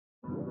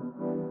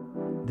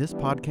This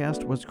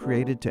podcast was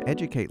created to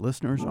educate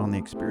listeners on the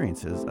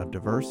experiences of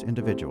diverse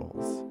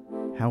individuals.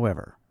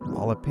 However,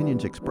 all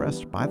opinions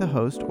expressed by the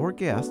host or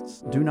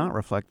guests do not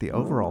reflect the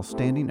overall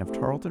standing of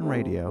Tarleton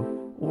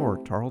Radio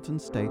or Tarleton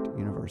State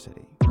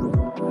University.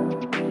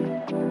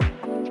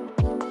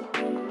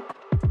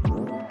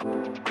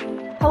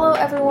 Hello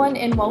everyone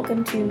and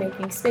welcome to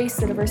Making Space,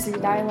 the Diversity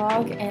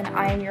Dialogue, and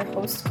I am your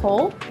host,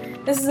 Cole.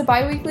 This is a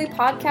bi-weekly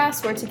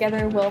podcast where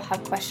together we'll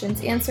have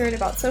questions answered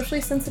about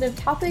socially sensitive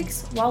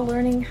topics while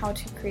learning how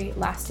to create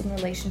lasting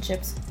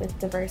relationships with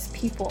diverse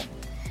people.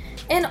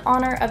 In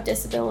honor of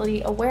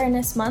Disability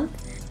Awareness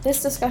Month,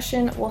 this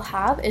discussion we'll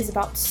have is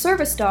about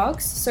service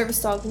dog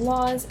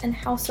laws, and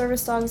how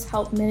service dogs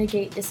help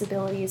mitigate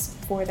disabilities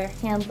for their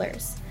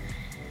handlers.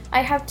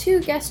 I have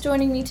two guests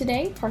joining me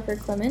today, Parker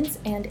Clemens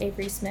and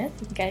Avery Smith.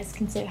 You guys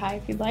can say hi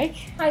if you'd like.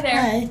 Hi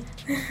there.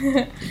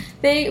 Hi.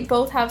 They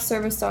both have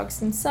service dogs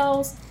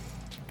themselves.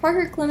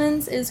 Parker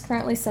Clemens is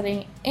currently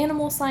studying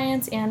animal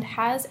science and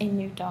has a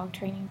new dog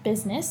training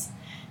business.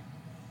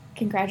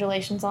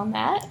 Congratulations on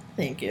that.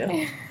 Thank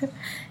you.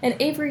 And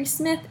Avery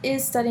Smith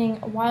is studying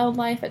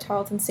wildlife at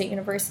Tarleton State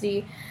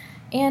University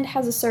and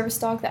has a service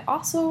dog that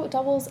also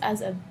doubles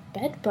as a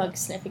bed bug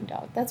sniffing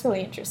dog. That's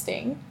really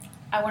interesting.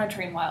 I want to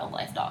train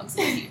wildlife dogs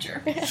in the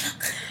future.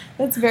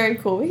 That's very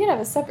cool. We could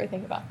have a separate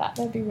thing about that.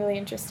 That'd be really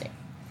interesting.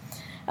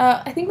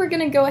 I think we're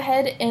going to go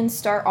ahead and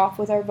start off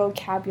with our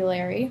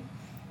vocabulary.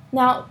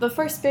 Now, the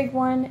first big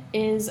one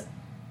is,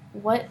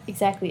 what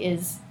exactly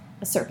is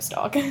a service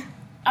dog?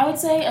 I would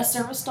say a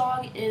service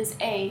dog is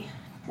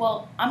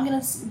I'm going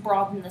to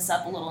broaden this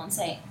up a little and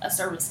say a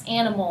service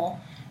animal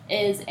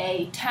is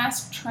a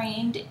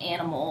task-trained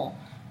animal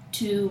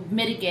to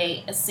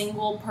mitigate a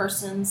single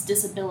person's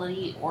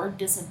disability or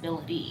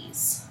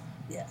disabilities.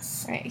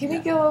 Yes. All right. Can we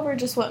go over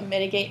just what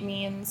mitigate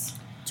means?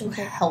 To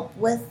help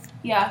with?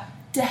 Yeah,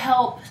 to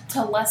help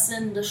to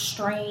lessen the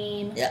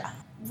strain. Yeah.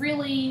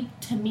 Really,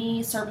 to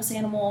me, service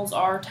animals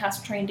are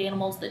task-trained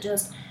animals that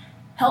just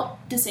help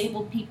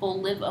disabled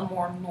people live a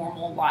more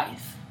normal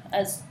life,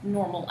 as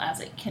normal as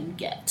it can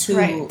get. To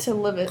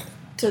live it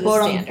to the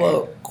quote standard.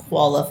 unquote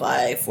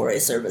qualify for a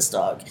service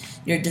dog,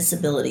 your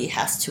disability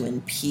has to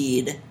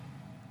impede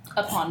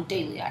upon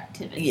daily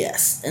activities.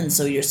 Yes, and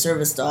so your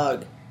service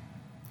dog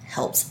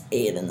helps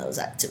aid in those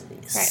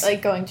activities. Right,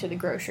 like going to the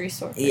grocery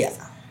store. Yeah.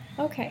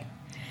 Okay.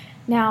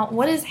 Now,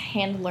 what does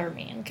handler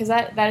mean? Because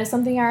that is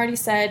something I already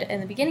said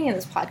in the beginning of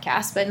this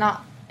podcast, but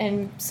not,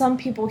 and some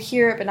people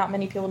hear it, but not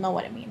many people know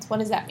what it means.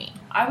 What does that mean?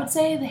 I would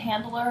say the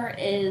handler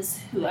is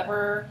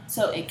whoever,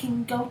 so it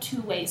can go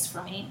two ways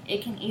for me.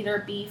 It can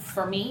either be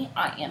for me,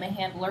 I am a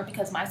handler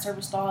because my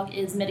service dog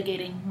is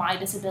mitigating my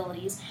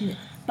disabilities,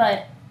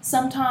 but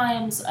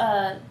sometimes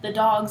the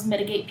dogs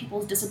mitigate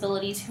people's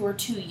disabilities who are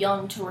too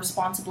young to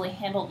responsibly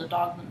handle the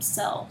dog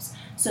themselves.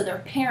 So their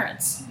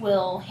parents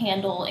will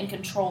handle and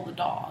control the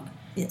dog.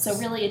 Yes. So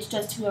really it's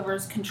just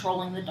whoever's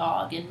controlling the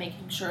dog and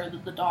making sure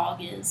that the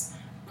dog is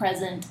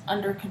present,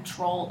 under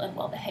control, and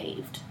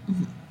well-behaved.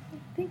 Mm-hmm.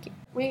 Thank you.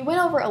 We went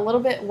over a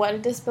little bit what a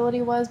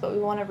disability was, but we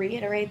want to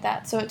reiterate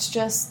that. So it's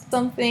just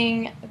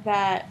something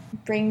that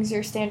brings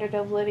your standard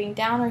of living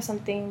down, or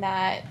something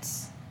that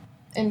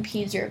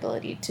impedes your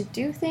ability to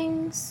do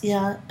things.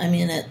 Yeah, I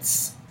mean,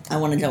 I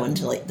want to go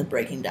into the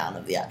breaking down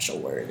of the actual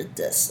word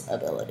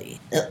disability.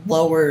 It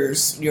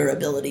lowers your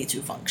ability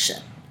to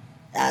function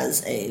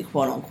as a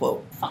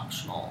quote-unquote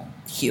functional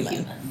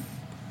human.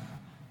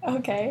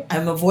 Okay.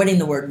 I'm avoiding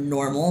the word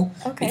normal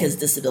because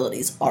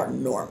disabilities are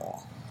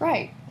normal.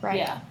 Right.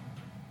 Yeah.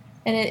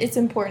 And it's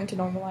important to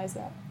normalize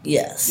that.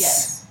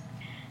 Yes.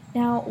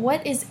 Now,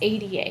 what is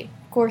ADA?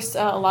 Of course,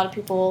 a lot of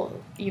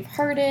people, you've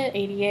heard it.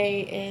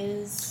 ADA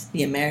is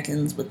the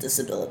Americans with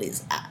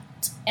Disabilities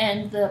Act.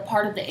 And the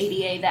part of the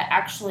ADA that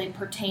actually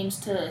pertains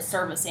to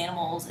service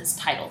animals is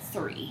Title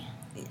III.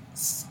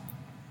 Yes.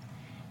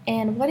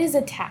 And what is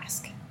a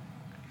task?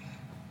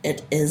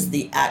 It is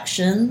the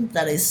action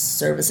that a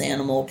service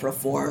animal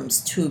performs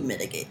to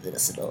mitigate the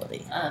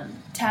disability.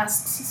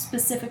 Tasks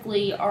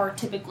specifically are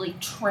typically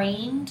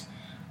trained.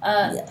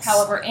 Yes.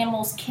 However,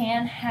 animals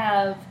can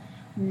have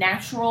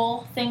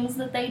natural things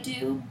that they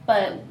do,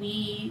 but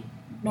we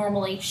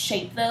normally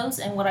shape those.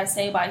 And what I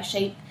say by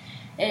shape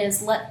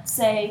is, let's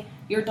say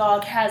your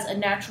dog has a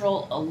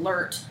natural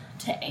alert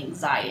to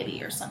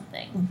anxiety or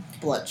something.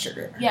 Blood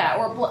sugar. Yeah,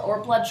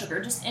 or blood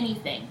sugar, just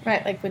anything.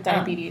 Right, like with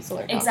diabetes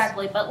alert dogs.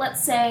 Exactly, but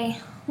let's say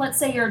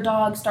your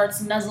dog starts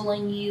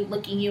nuzzling you,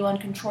 licking you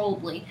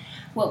uncontrollably.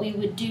 What we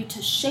would do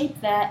to shape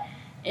that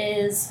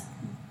is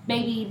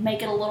maybe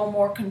make it a little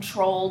more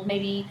controlled,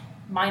 maybe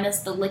minus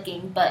the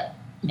licking, but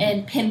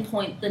and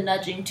pinpoint the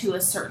nudging to a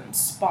certain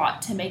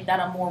spot to make that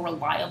a more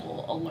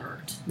reliable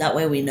alert. That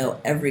way we know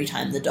every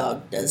time the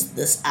dog does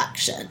this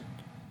action,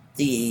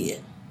 the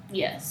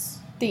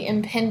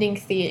impending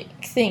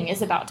thing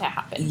is about to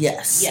happen.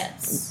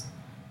 Yes.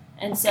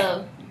 And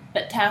so,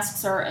 but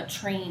tasks are a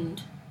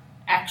trained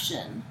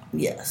action.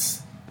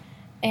 Yes.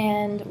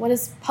 And what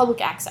is public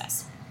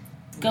access?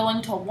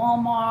 Going to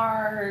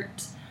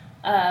Walmart,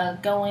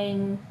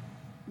 going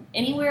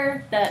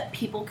anywhere that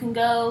people can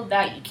go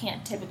that you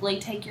can't typically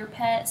take your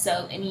pet.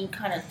 So any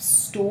kind of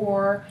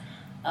store,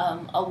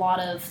 a lot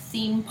of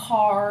theme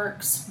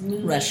parks,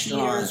 movie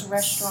theaters,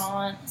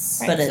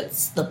 restaurants. But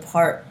it's the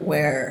part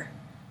where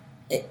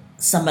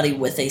somebody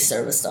with a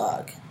service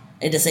dog,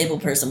 a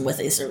disabled person with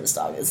a service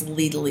dog, is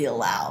legally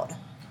allowed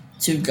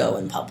to go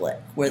in public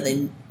where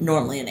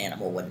normally an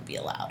animal wouldn't be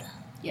allowed.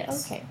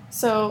 Yes. Okay.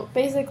 So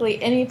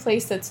basically any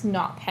place that's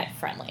not pet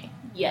friendly.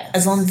 Yes.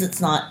 As long as it's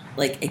not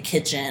like a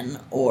kitchen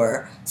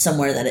or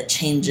somewhere that it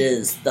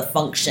changes the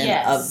function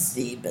of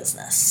the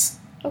business.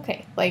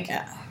 Okay. Like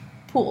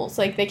pools.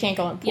 Like they can't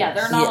go in pools. Yeah,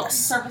 they're not,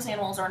 service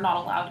animals are not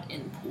allowed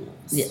in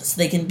pools. Yes,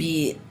 they can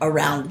be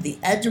around the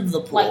edge of the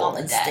pool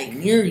and stay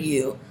near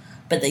you,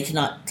 but they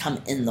cannot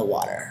come in the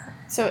water.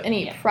 So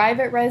any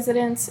private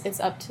residence is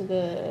up to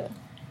the...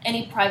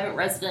 Any private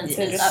residence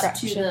is up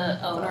to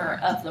the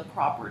owner of the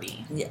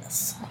property.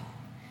 Yes. All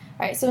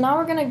right, so now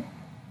we're going to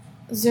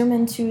zoom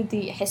into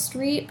the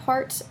history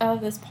part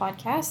of this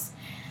podcast.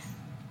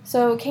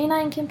 So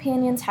canine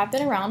companions have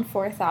been around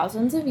for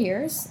thousands of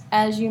years.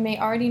 As you may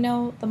already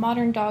know, the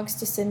modern dogs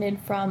descended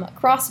from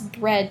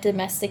crossbred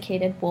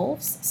domesticated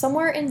wolves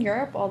somewhere in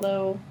Europe,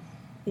 although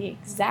the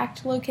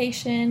exact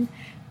location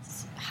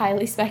is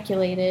highly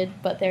speculated,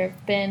 but there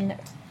have been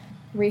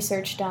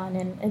research done,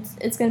 and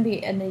it's going to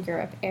be in the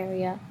Europe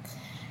area.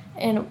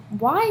 And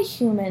why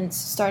humans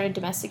started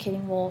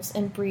domesticating wolves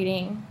and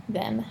breeding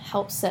them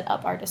helps set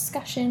up our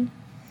discussion.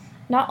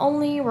 Not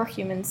only were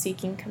humans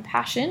seeking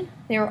compassion,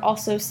 they were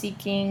also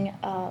seeking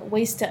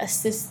ways to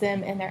assist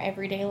them in their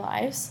everyday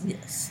lives.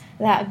 Yes.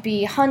 That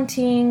be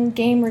hunting,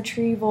 game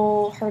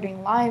retrieval,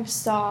 herding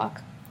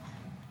livestock,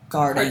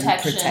 guarding,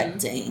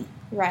 protecting.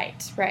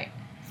 Right.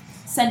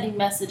 Sending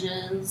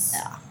messages.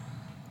 Yeah.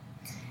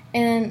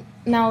 And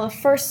now the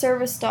first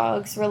service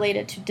dogs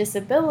related to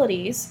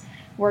disabilities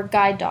were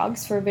guide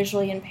dogs for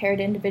visually impaired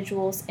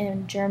individuals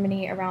in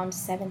Germany around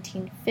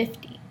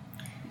 1750.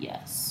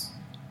 Yes.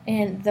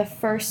 And the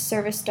first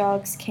service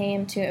dogs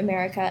came to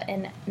America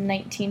in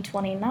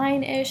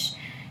 1929-ish,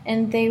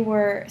 and they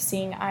were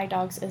seeing eye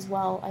dogs as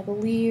well. I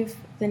believe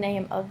the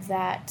name of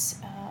that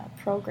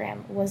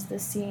program was the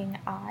Seeing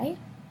Eye.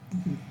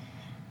 Mm-hmm.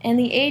 And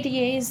the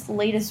ADA's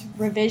latest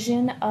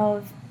revision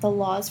of the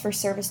laws for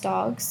service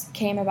dogs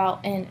came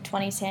about in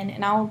 2010,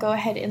 and I'll go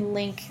ahead and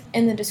link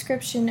in the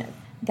description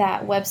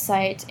that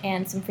website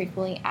and some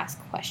frequently asked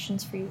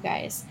questions for you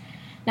guys.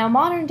 Now,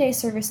 modern-day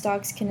service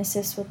dogs can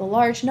assist with a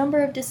large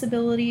number of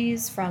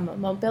disabilities,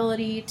 from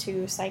mobility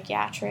to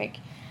psychiatric,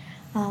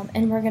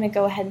 and we're going to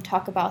go ahead and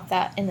talk about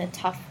that in the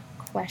tough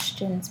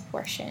questions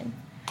portion.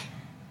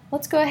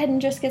 Let's go ahead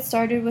and just get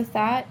started with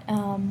that.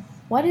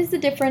 What is the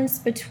difference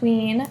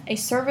between a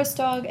service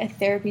dog, a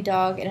therapy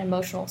dog, and an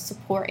emotional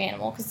support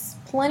animal? Because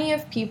plenty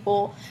of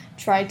people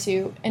try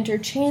to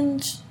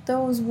interchange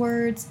those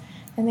words,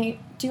 and they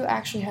do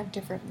actually have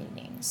different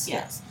meanings.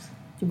 Yes.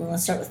 Do you want to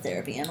start with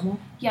therapy animal?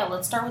 Yeah,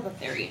 let's start with a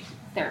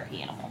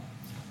therapy animal.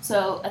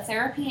 So a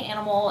therapy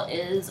animal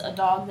is a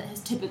dog that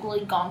has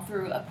typically gone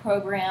through a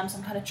program,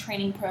 some kind of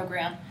training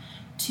program,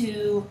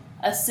 to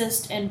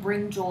assist and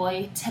bring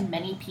joy to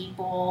many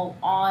people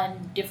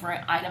on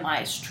different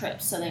itemized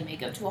trips. So they may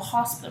go to a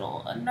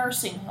hospital, a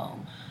nursing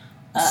home,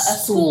 a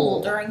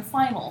school during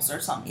finals or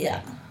something.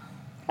 Yeah.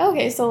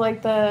 Okay, so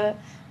like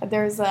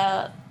there's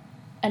an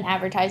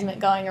advertisement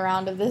going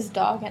around of this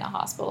dog in a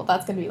hospital.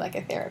 That's going to be like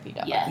a therapy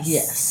dog.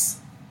 Yes.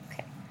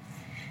 Okay.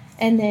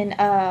 And then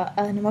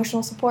an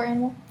emotional support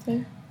animal?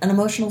 An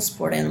emotional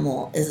support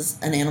animal is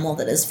an animal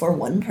that is for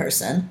one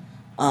person.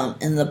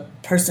 And the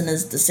person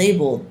is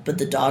disabled, but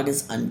the dog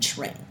is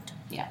untrained.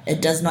 Yeah.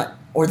 It does not,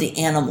 or the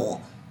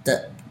animal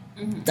that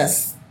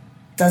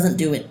doesn't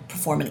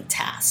perform any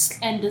task.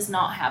 And does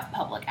not have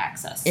public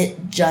access.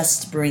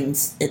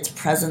 Its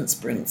presence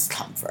brings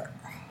comfort.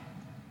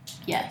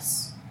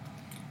 Yes.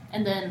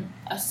 And then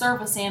a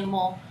service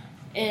animal,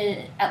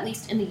 at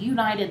least in the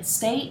United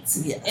States,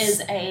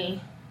 is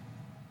a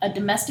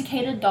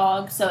domesticated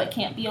dog, so it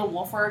can't be a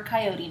wolf or a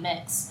coyote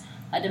mix,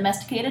 a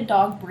domesticated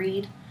dog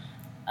breed,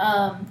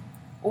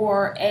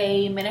 or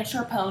a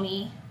miniature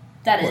pony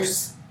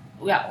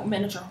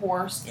miniature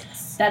horse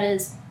that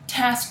is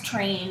task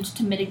trained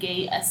to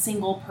mitigate a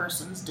single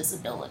person's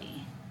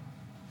disability.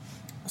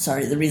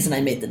 Sorry, the reason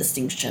I made the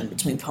distinction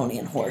between pony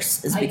and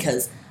horse is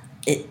because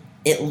it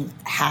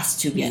has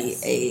to be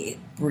a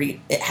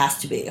breed. It has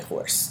to be a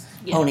horse.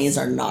 Yes. Ponies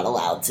are not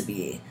allowed to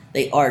be.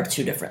 They are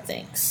two different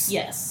things.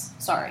 Yes.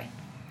 Sorry.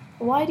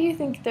 Why do you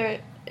think there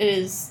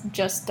is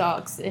just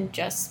dogs and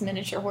just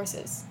miniature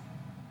horses?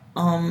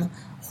 The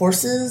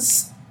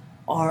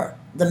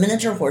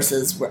miniature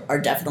horses are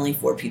definitely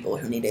for people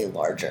who need a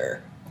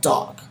larger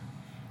dog.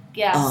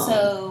 Yeah,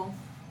 so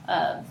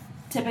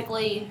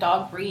typically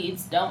dog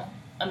breeds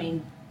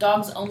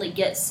dogs only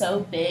get so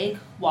big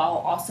while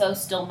also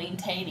still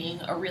maintaining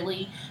a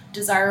really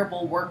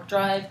desirable work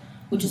drive,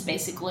 which is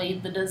basically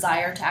the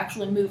desire to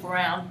actually move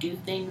around, do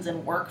things,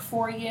 and work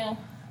for you.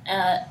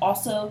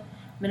 Also,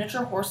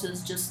 miniature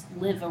horses just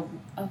live a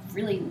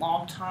really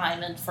long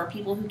time, and for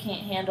people who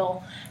can't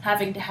handle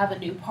having to have a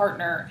new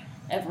partner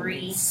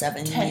every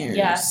 7 years.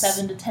 Yeah,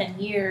 7 to 10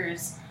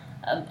 years,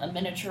 a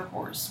miniature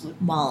horse would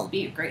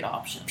be a great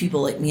option.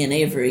 People like me and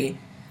Avery,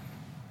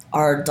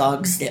 our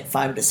dogs get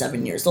 5 to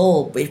 7 years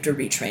old, we have to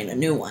retrain a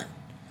new one.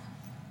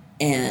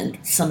 And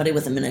somebody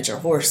with a miniature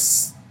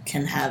horse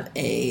can have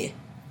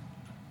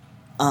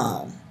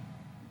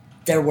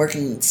their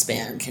working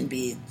span can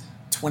be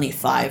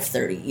 25,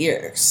 30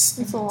 years.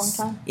 It's a long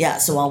time. Yeah,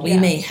 so while we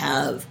may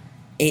have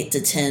 8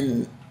 to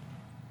 10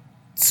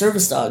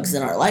 service dogs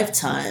in our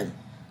lifetime,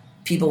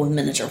 people with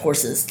miniature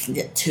horses can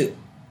get 2,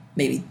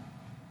 maybe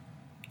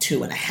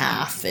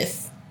 2.5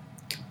 if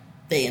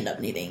they end up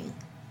needing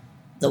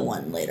the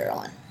one later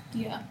on.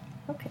 Yeah.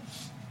 Okay.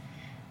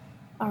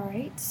 All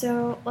right,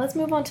 so let's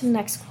move on to the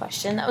next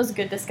question. That was a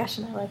good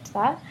discussion. I liked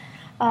that.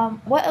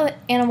 What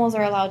animals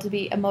are allowed to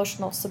be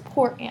emotional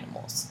support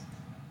animals?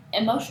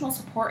 Emotional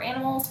support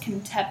animals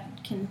can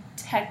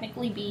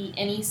technically be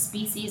any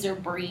species or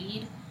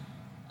breed.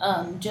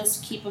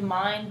 Just keep in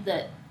mind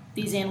that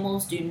these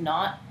animals do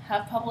not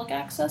have public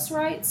access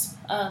rights,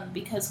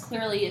 because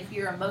clearly if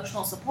your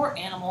emotional support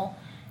animal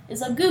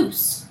is a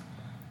goose,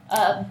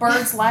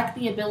 birds lack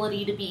the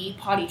ability to be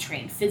potty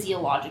trained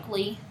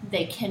physiologically.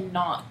 They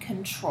cannot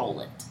control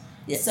it.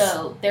 Yes.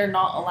 So they're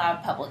not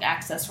allowed public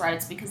access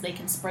rights because they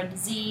can spread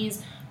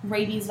disease.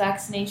 Rabies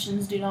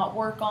vaccinations do not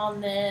work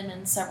on them,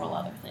 and several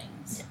other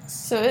things. Yes.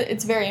 So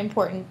it's very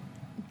important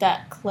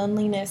that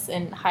cleanliness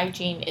and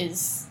hygiene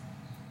is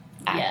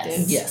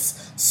active.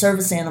 Yes.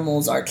 Service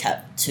animals are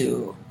kept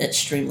to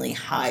extremely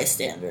high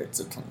standards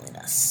of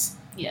cleanliness.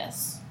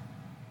 Yes.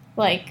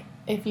 Like,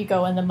 if you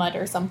go in the mud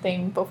or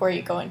something before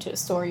you go into a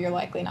store, you're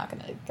likely not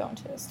going to go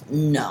into a store.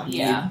 No.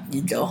 Yeah.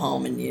 You go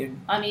home and you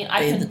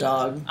bathe the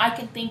dog. I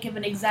can think of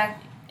an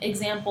exact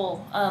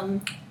example.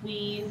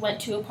 We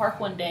went to a park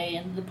one day,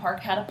 and the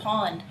park had a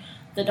pond.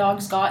 The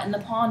dogs got in the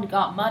pond,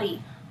 got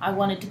muddy. I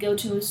wanted to go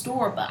to a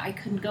store, but I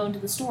couldn't go into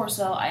the store,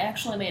 so I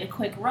actually made a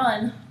quick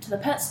run to the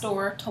pet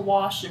store to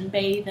wash and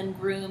bathe and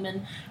groom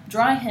and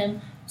dry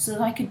him so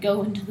that I could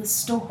go into the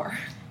store.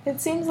 It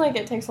seems like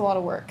it takes a lot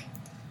of work.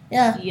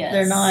 Yeah, Yes.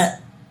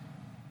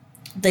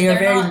 They are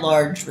very not-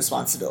 large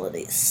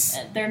responsibilities.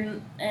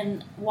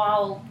 And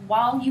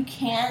while you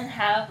can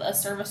have a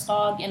service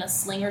dog in a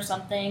sling or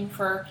something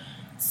for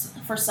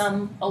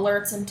some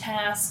alerts and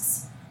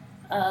tasks,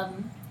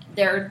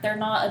 they're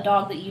not a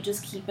dog that you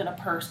just keep in a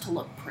purse to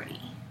look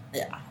pretty.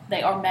 Yeah.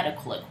 They are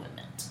medical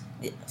equipment.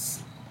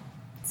 Yes.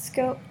 Let's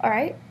go. All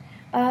right.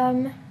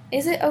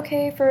 Is it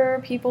okay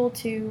for people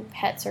to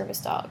pet service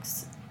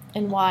dogs,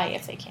 and why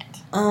if they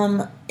can't?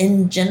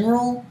 In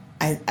general,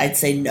 I'd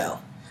say no.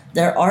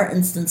 There are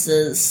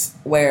instances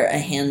where a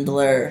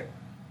handler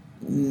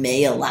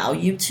may allow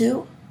you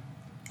to,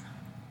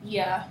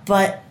 Yeah.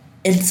 but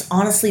it's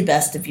honestly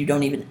best if you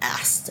don't even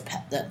ask to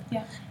pet them.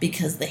 Yeah.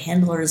 Because the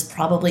handler has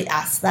probably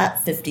asked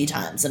that 50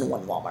 times in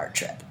one Walmart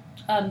trip.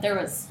 There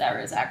was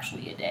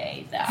actually a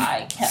day that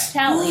I kept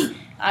tally.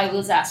 I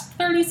was asked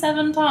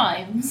 37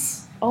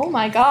 times. Oh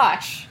my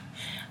gosh.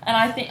 And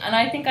I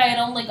think I had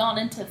only gone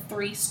into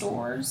 3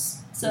 stores.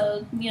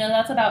 So,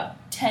 that's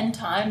about 10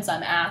 times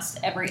I'm asked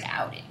every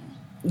outing.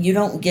 You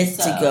don't get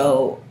to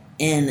go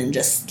in and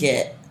just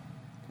get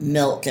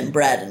milk and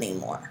bread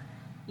anymore.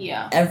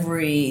 Yeah.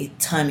 Every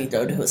time you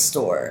go to a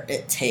store,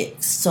 it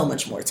takes so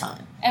much more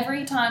time.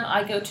 Every time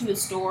I go to a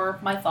store,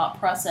 my thought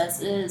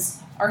process is,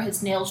 are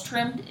his nails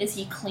trimmed? Is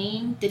he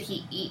clean? Did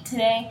he eat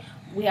today?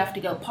 We have to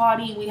go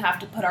potty. We have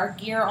to put our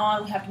gear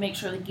on. We have to make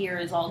sure the gear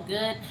is all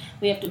good.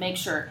 We have to make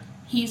sure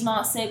he's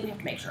not sick. We have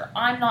to make sure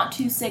I'm not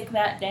too sick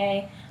that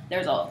day.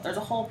 There's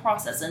a whole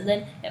process. And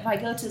then if I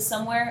go to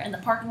somewhere and the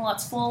parking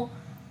lot's full,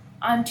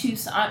 I'm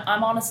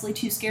honestly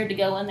too scared to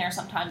go in there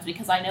sometimes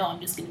because I know I'm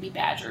just going to be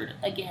badgered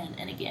again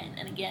and again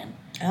and again.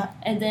 Yeah.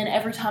 And then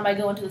every time I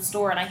go into the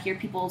store and I hear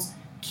people's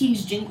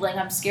keys jingling,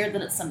 I'm scared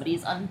that it's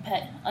somebody's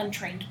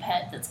untrained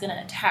pet that's going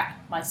to attack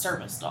my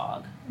service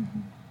dog.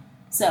 Mm-hmm.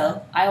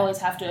 So I always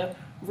have to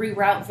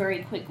reroute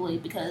very quickly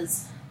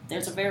because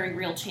there's a very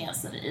real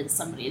chance that it is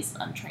somebody's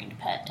untrained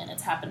pet, and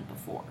it's happened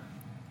before.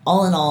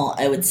 All in all,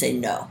 I would say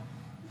no.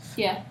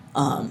 Yeah.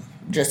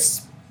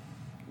 Just,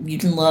 you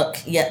can look,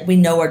 we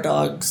know our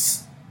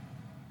dogs,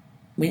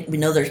 we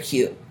know they're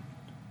cute,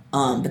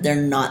 but they're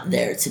not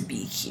there to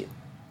be cute.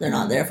 They're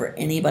not there for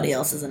anybody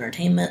else's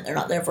entertainment. They're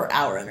not there for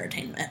our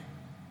entertainment.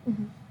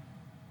 Mm-hmm.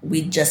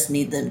 We just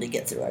need them to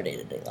get through our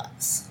day-to-day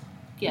lives.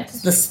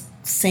 Yes. The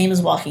same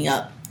as walking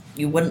up.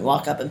 You wouldn't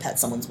walk up and pet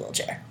someone's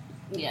wheelchair.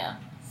 Yeah.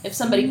 If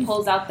somebody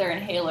pulls out their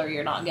inhaler,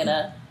 you're not going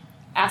to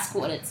ask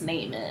what its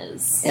name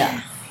is.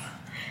 Yeah.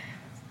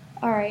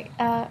 All right.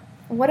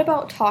 What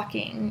about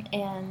talking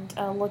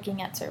and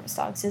looking at service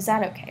dogs? Is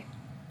that okay?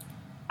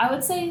 I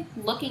would say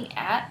looking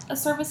at a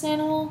service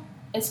animal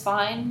is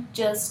fine.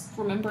 Just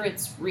remember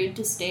it's rude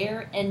to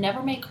stare and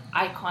never make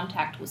eye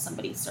contact with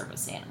somebody's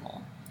service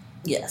animal.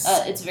 Yes.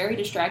 It's very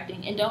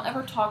distracting, and don't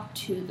ever talk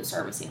to the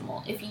service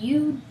animal. If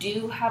you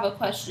do have a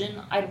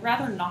question, I'd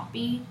rather not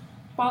be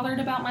bothered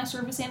about my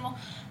service animal.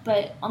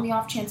 But on the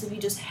off chance if you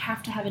just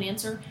have to have an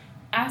answer,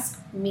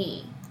 ask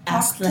me.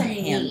 Ask Talk the to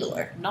me,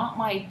 handler. not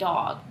my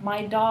dog.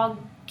 My dog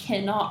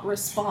cannot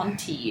respond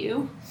to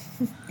you.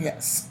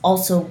 Yes.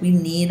 Also, we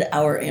need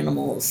our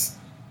animals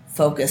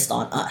focused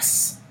on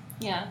us.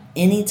 Yeah.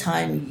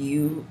 Anytime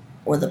you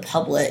or the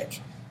public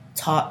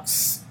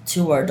talks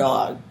to our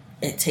dog,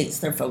 it takes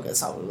their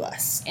focus off of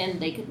us. And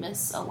they could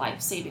miss a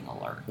life-saving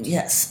alert.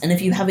 Yes. And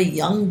if you have a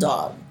young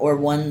dog or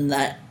one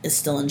that is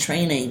still in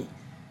training,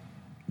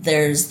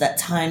 there's that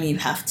time you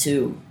have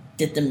to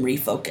get them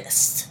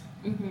refocused.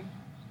 Mm-hmm.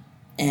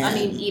 And I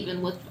mean,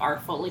 even with our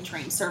fully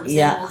trained service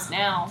Yeah. animals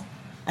now.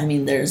 I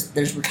mean,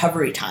 there's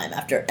recovery time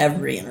after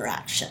every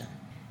interaction.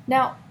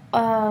 Now,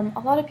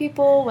 a lot of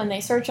people, when they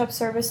search up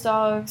service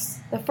dogs,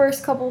 the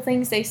first couple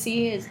things they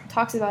see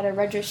talks about a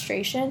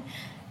registration.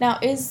 Now,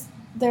 is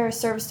there a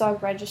service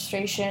dog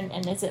registration,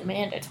 and is it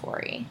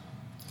mandatory?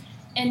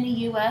 In the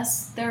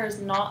U.S., there is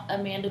not a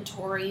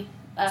mandatory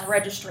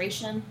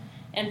registration.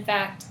 In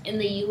fact, in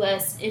the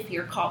U.S., if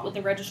you're caught with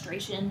a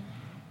registration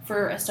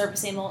for a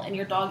service animal and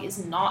your dog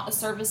is not a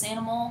service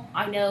animal,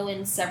 I know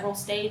in several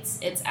states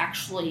it's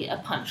actually a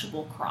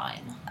punishable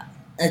crime.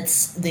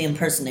 It's the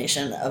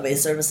impersonation of a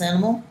service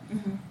animal.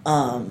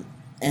 Mm-hmm.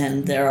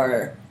 And there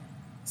are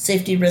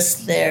safety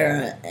risks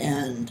there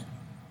and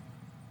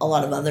a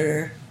lot of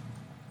other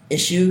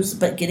issues.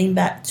 But getting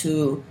back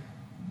to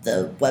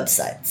the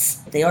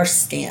websites, they are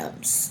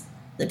scams.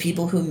 The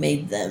people who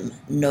made them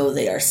know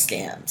they are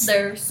scams.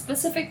 They're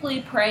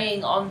specifically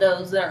preying on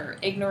those that are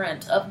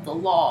ignorant of the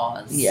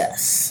laws.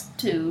 Yes.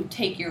 To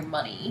take your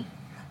money.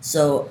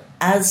 So,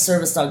 as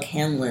service dog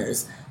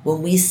handlers,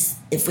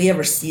 if we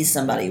ever see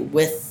somebody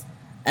with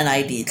an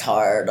ID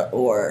card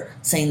or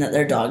saying that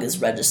their dog is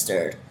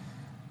registered,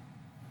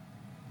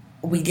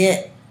 we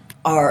get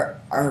our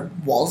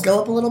walls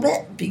go up a little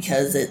bit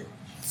because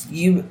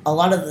a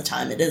lot of the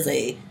time it is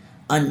a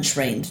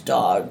untrained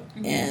dog,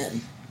 mm-hmm.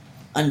 and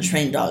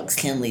untrained dogs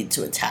can lead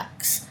to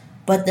attacks.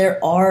 But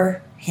there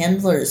are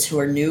handlers who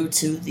are new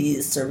to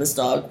the service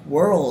dog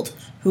world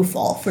who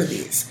fall for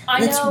these.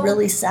 And it's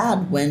really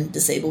sad when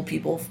disabled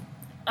people...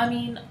 I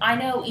mean, I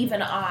know even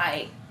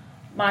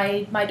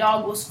my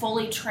dog was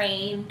fully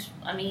trained.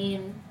 I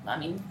mean,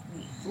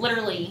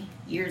 literally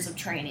years of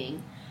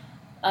training.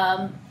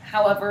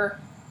 However,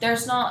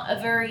 there's not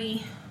a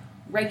very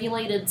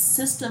regulated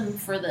system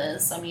for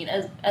this. I mean,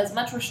 as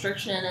much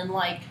restriction and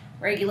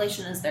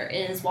regulation as there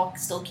is, while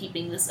still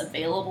keeping this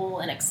available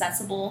and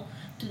accessible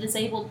to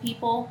disabled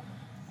people,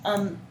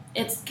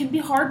 it can be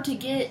hard to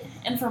get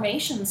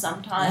information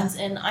sometimes.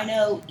 Yeah. And I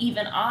know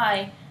even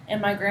I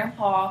and my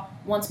grandpa,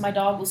 once my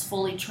dog was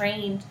fully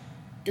trained,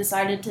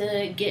 decided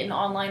to get an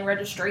online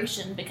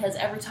registration because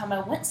every time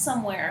I went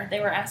somewhere, they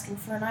were asking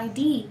for an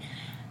ID.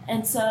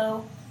 And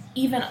so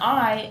even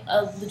I,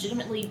 a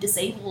legitimately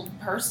disabled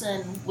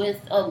person with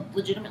a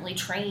legitimately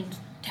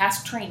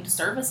task-trained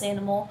service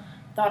animal,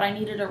 thought I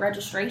needed a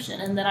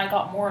registration. And then I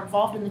got more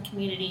involved in the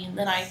community, and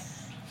then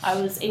I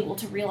was able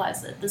to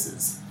realize that this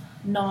is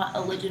not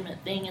a legitimate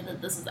thing and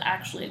that this is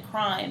actually a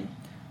crime.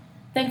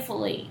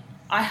 Thankfully,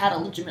 I had a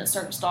legitimate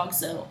service dog,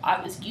 so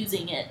I was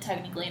using it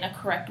technically in a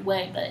correct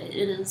way, but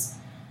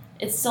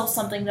it's still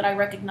something that I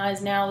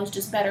recognize now is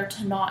just better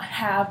to not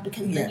have,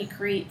 because then you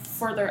create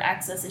further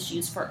access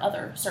issues for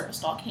other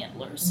service dog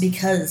handlers.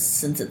 Because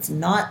since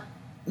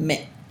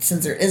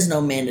there is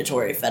no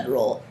mandatory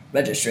federal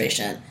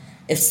registration,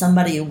 if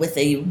somebody with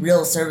a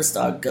real service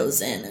dog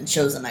goes in and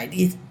shows an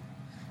ID,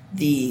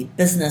 the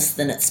business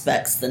then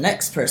expects the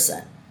next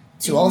person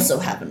to also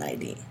have an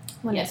ID.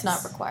 When it's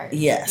not required.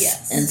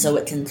 Yes. And so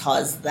it can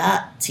cause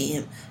that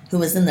team,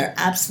 who is in their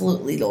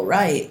absolute legal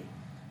right,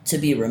 to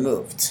be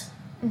removed.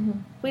 Mm-hmm.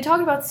 We talk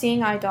about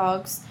seeing eye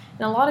dogs,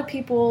 and a lot of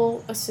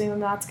people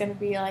assume that's going to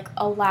be like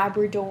a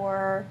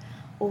Labrador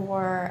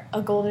or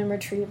a Golden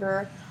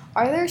Retriever.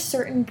 Are there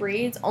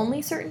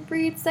only certain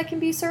breeds that can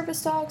be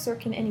service dogs, or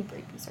can any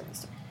breed be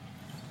service dogs?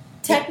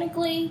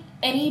 Technically,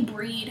 any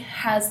breed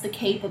has the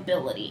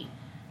capability.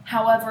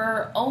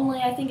 However, only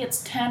I think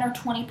it's 10 or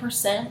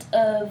 20%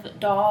 of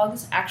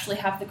dogs actually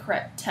have the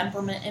correct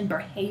temperament and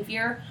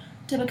behavior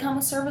to become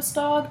a service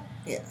dog.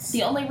 Yes.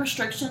 The only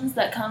restrictions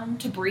that come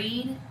to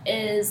breed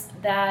is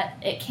that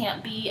it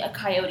can't be a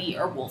coyote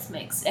or wolf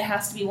mix. It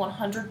has to be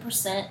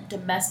 100%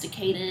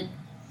 domesticated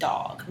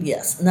dog.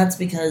 Yes, and that's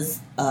because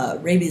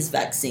rabies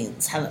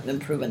vaccines haven't been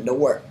proven to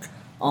work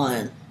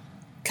on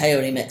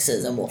coyote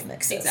mixes and wolf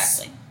mixes.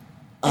 Exactly.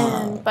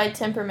 And by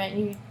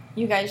temperament,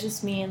 you guys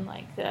just mean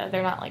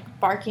they're not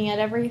barking at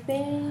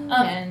everything?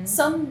 And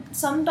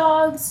some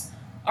dogs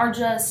are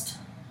just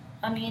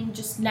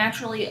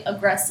naturally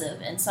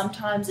aggressive, and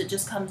sometimes it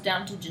just comes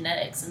down to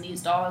genetics, and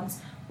these dogs,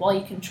 while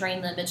you can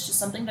train them, it's just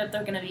something that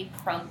they're going to be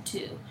prone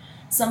to.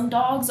 Some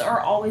dogs are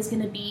always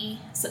going to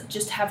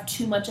just have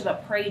too much of a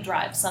prey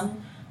drive.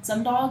 Some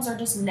dogs are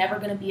just never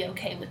going to be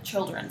okay with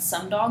children.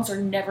 Some dogs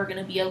are never going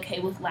to be okay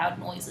with loud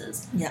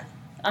noises. Yeah.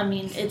 I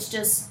mean, it's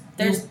just,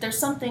 there's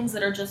some things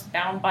that are just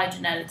bound by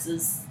genetics,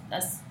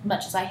 as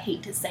much as I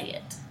hate to say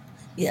it.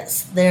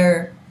 Yes,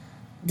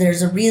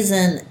 there's a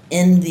reason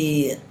in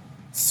the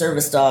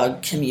service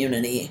dog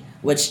community,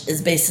 which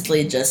is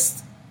basically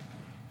just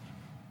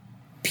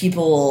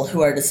people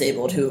who are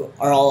disabled who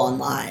are all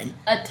online.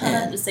 A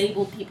ton of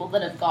disabled people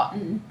that have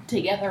gotten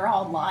together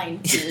online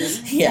to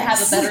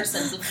Yes. have a better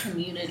sense of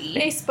community.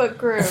 Facebook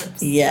groups.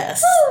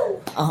 Yes.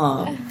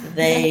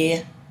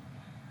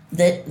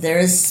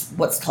 There's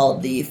what's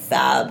called the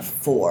Fab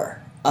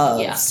Four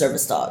of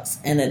service dogs,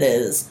 and it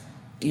is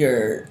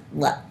your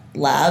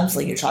labs,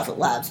 like your chocolate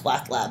labs,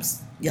 black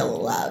labs, yellow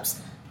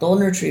labs,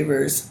 golden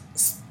retrievers,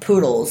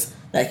 poodles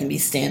that can be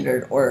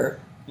standard or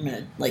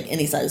like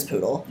any size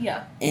poodle,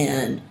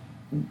 and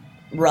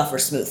rough or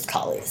smooth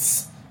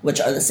collies,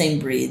 which are the same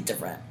breed,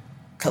 different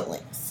coat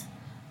lengths.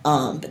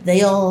 But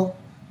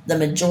the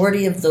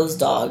majority of those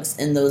dogs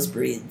in those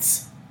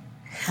breeds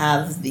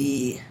have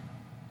the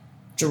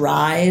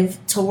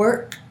drive to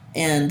work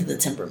and the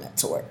temperament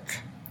to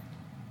work.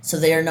 So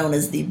they are known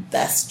as the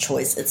best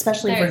choice,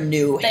 especially for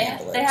new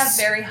handlers. They have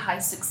very high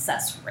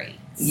success rates.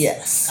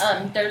 Yes.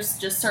 There's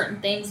just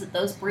certain things that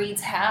those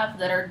breeds have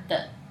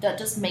that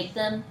just make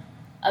them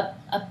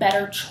a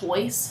better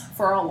choice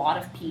for a lot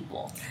of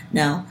people.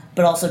 Now,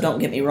 but also don't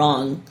get me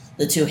wrong,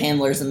 the two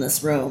handlers in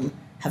this room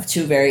have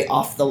two very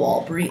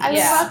off-the-wall breeds. I was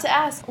about to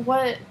ask,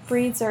 what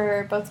breeds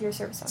are both your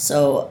service dogs?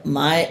 So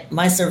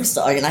my service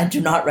dog, and I do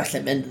not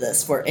recommend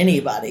this for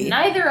anybody.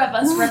 Neither of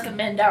us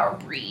recommend our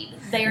breed.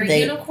 They are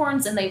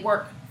unicorns and they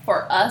work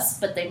for us,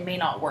 but they may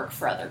not work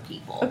for other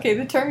people. Okay,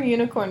 the term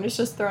unicorn is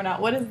just thrown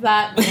out. What does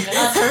that mean in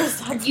a service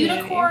dog community?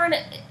 Unicorn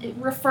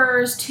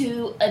refers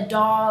to a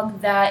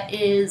dog that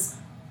is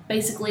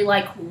basically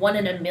like 1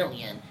 in a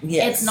million.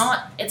 Yes.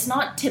 It's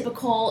not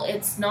typical.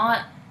 It's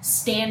not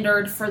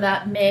standard for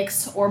that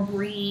mix or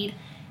breed.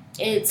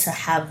 It's to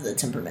have the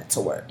temperament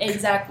to work.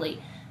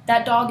 Exactly.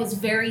 That dog is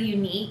very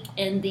unique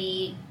in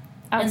the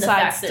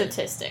outside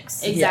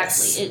statistics. Exactly.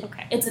 Yes.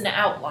 It's an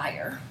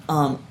outlier.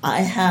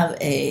 I have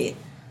a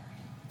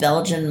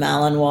Belgian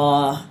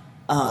Malinois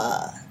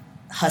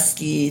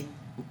husky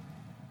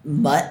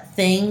mutt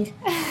thing.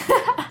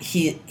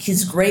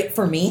 He's great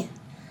for me.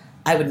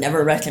 I would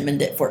never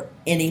recommend it for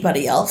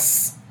anybody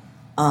else.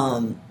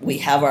 We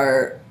have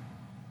our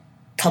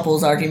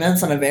couples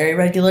arguments on a very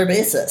regular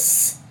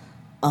basis.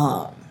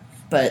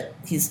 But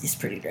he's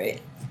pretty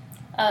great.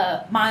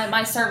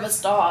 My service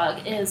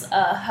dog is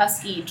a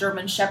husky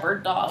German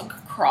Shepherd dog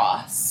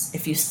cross.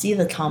 If you see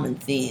the common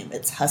theme,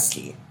 it's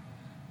husky.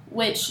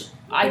 Which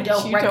I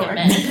don't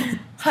recommend.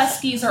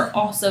 Huskies are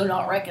also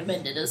not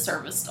recommended as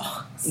service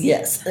dogs.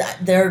 Yes,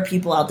 there are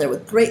people out there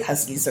with great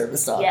husky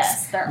service dogs.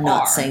 Yes, there are.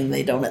 Not saying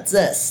they don't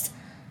exist.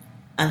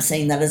 I'm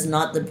saying that is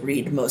not the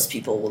breed most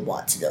people would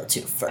want to go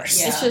to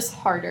first. Yeah. It's just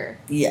harder.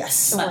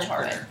 Yes. Much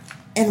harder.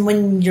 And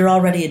when you're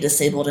already a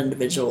disabled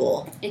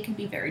individual, it can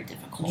be very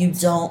difficult. You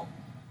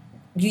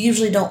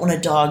usually don't want a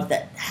dog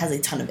that has a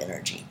ton of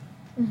energy.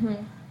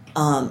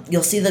 Mm-hmm.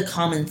 You'll see the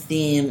common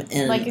theme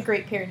in like a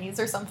Great Pyrenees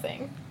or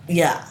something.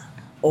 Yeah,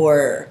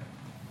 or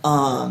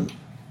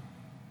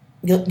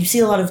you see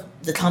a lot of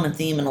the common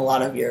theme in a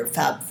lot of your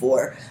Fab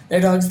Four.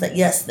 They're dogs that,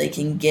 yes, they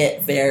can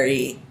get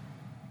very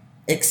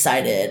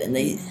excited and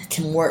they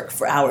can work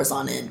for hours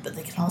on end, but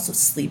they can also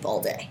sleep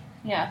all day.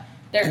 Yeah,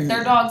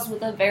 they're dogs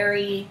with a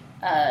very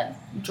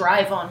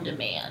drive on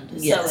demand.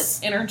 Yes. So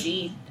it's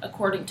energy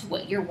according to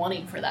what you're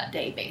wanting for that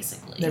day,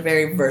 basically. They're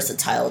very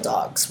versatile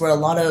dogs, where a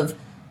lot of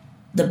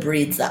the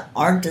breeds that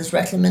aren't as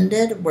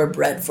recommended were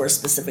bred for a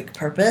specific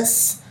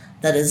purpose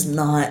that is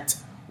not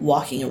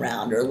walking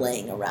around or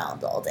laying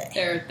around all day.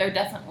 They're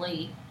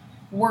definitely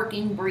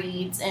working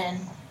breeds, and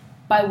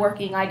by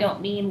working I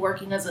don't mean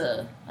working as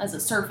a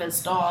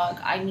service dog.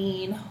 I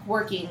mean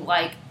working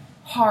like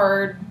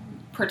hard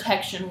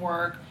protection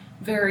work,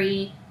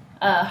 very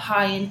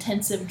high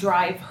intensive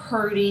drive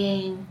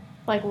herding,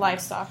 like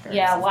livestock.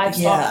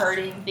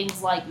 Herding,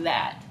 things like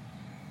that.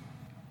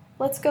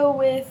 Let's go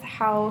with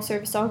how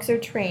service dogs are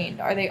trained.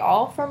 Are they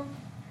all from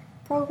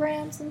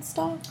programs and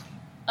stuff?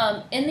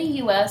 In the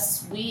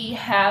U.S., we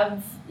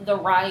have the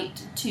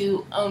right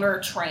to owner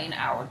train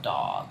our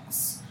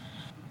dogs.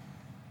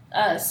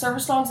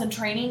 Service dogs in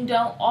training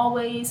don't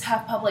always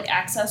have public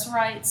access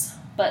rights,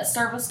 but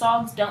service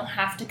dogs don't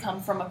have to come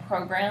from a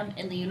program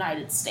in the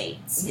United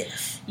States.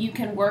 Yes. You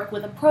can work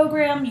with a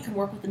program, you can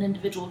work with an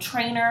individual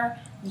trainer,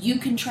 you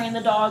can train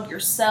the dog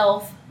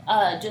yourself.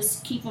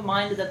 Just keep in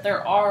mind that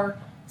there are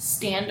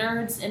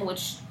standards in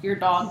which your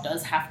dog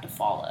does have to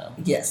follow.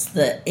 Yes,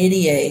 the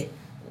ADA,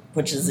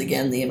 which is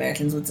again the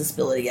Americans with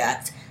Disability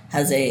Act,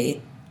 has a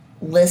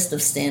list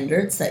of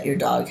standards that your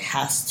dog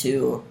has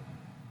to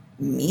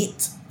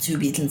meet to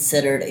be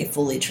considered a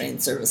fully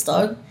trained service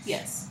dog.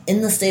 Yes.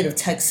 In the state of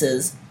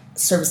Texas,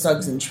 service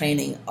dogs in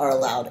training are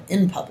allowed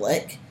in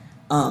public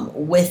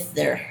with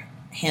their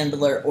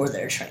handler or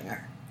their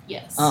trainer.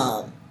 Yes.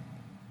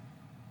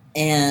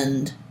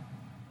 And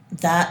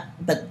that,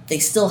 but they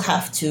still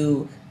have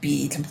to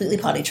be completely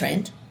potty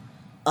trained.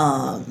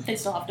 They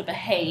still have to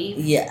behave.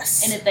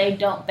 Yes. And if they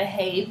don't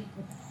behave,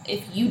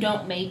 if you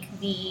don't make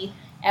the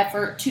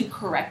effort to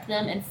correct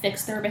them and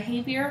fix their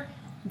behavior,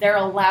 they're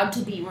allowed to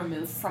be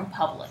removed from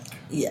public.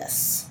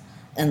 Yes.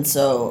 And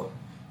so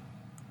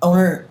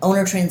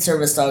owner-trained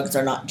service dogs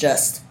are not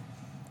just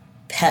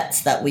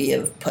pets that we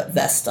have put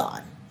vests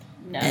on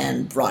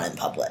and brought in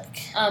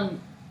public.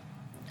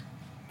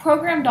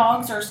 Program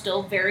dogs are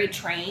still very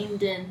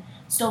trained and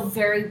still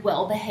very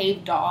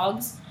well-behaved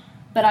dogs,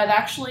 but I've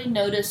actually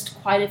noticed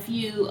quite a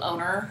few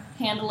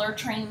owner-handler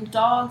trained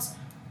dogs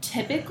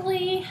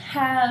typically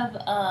have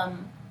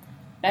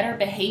better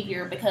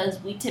behavior because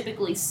we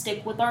typically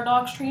stick with our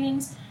dogs'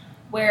 trainings,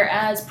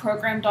 whereas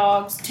program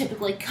dogs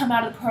typically come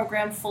out of the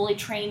program fully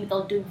trained.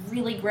 They'll do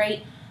really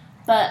great,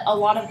 but a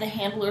lot of the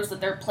handlers that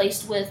they're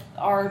placed with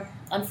are,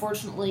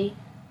 unfortunately,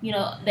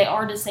 they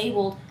are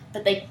disabled,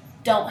 but they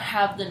don't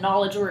have the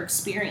knowledge or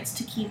experience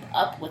to keep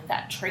up with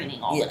that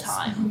training all the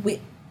time.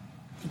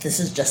 This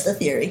is just a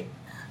theory.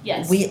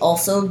 Yes. We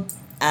also,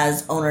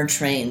 as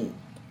owner-trained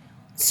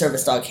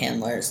service dog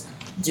handlers,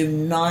 do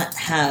not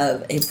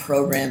have a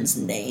program's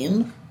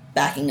name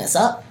backing us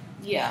up.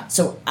 Yeah.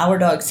 So our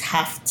dogs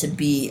have to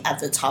be at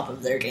the top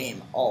of their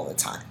game all the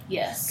time.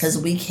 Yes. Because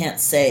we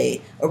can't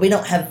say, or we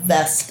don't have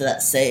vests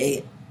that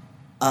say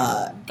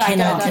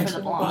Canine for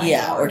the Blind.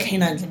 Yeah, or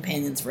Canine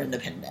Companions for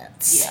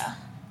Independence. Yeah.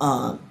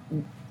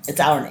 It's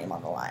our name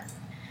on the line.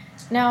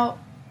 Now,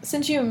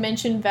 since you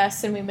mentioned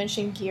vests and we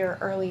mentioned gear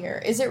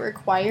earlier, is it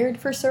required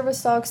for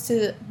service dogs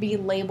to be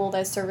labeled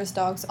as service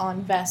dogs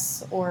on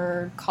vests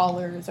or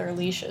collars or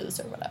leashes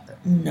or whatever?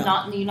 No.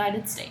 Not in the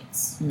United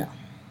States. No.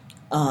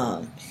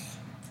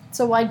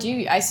 So why do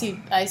you? I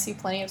see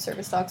plenty of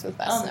service dogs with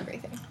vests and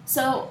everything.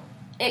 So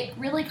it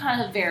really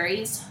kind of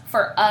varies.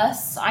 For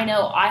us, I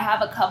know I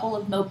have a couple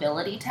of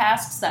mobility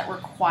tasks that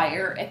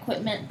require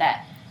equipment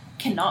that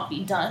cannot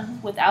be done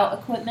without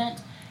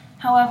equipment.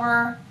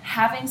 However,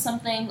 having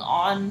something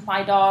on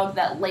my dog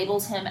that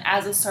labels him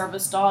as a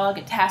service dog,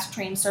 a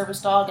task-trained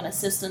service dog, an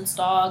assistance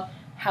dog,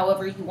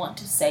 however you want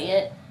to say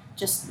it,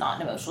 just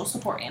not an emotional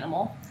support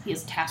animal. He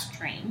is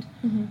task-trained.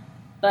 Mm-hmm.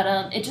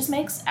 But it just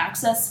makes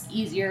access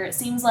easier. It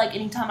seems like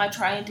anytime I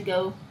try to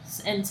go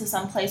into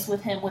some place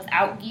with him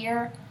without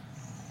gear,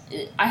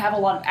 I have a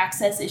lot of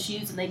access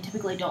issues, and they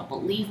typically don't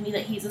believe me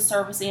that he's a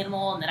service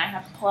animal, and then I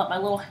have to pull out my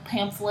little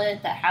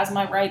pamphlet that has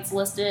my rights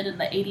listed and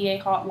the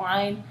ADA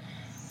hotline.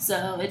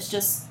 So it's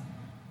just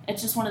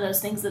one of those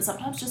things that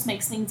sometimes just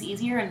makes things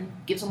easier and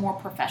gives a more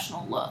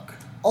professional look.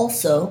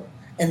 Also,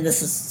 and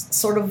this is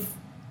sort of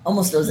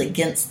almost goes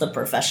against the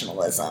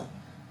professionalism,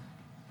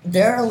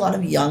 there are a lot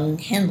of young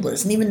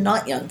handlers, and even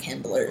not young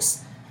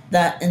handlers,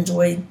 that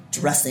enjoy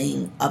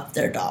dressing up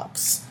their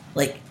dogs.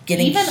 Like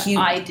getting even cute.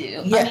 I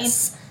do. Yes. I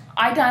mean,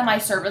 I dye my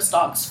service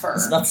dog's fur. I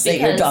was about to say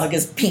your dog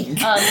is pink.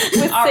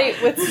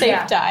 With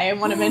safe dye, I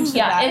want to mention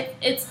that.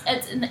 Yeah, it's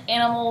an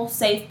animal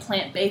safe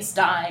plant-based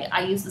dye.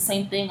 I use the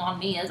same thing on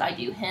me as I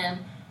do him.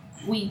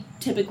 We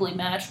typically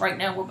match. Right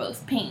now we're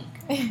both pink.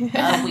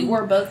 We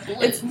were both blue.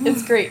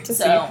 It's great to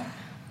see.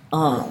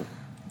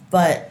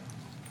 But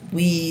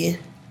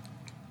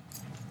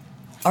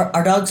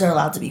our dogs are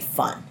allowed to be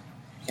fun,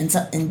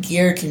 and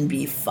gear can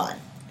be fun,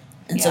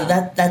 and so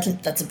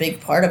that's a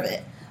big part of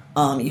it.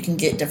 You can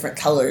get different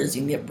colors.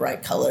 You can get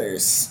bright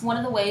colors. One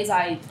of the ways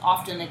I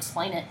often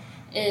explain it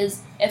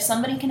is if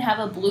somebody can have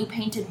a blue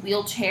painted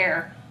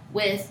wheelchair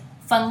with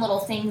fun little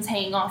things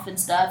hanging off and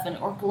stuff,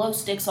 or glow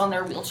sticks on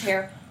their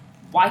wheelchair,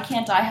 why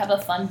can't I have a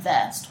fun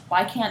vest?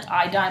 Why can't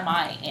I dye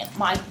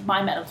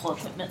my medical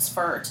equipment's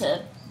fur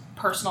to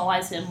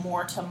personalize him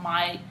more to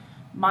my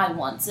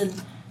wants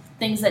and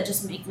things that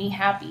just make me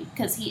happy?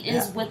 Because he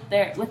is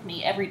with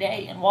me every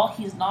day, and while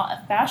he's not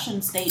a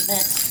fashion statement.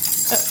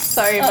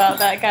 Sorry about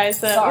that, guys.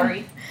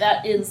 Sorry,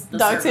 that is the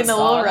dog's getting a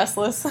little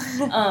restless.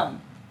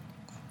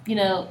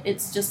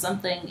 It's just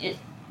something.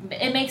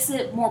 It makes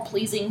it more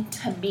pleasing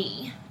to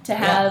me to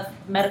have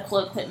medical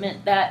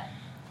equipment that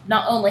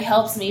not only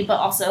helps me but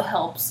also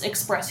helps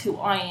express who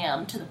I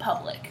am to the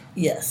public.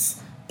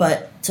 Yes,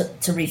 but to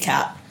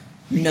recap,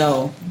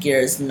 no, gear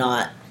is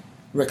not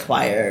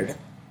required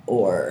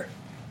or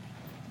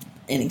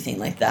anything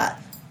like that,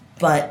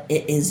 but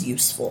it is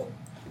useful.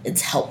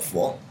 It's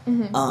helpful,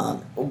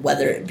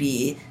 whether it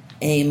be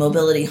a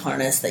mobility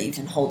harness that you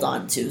can hold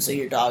on to so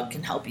your dog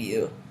can help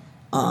you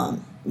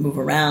move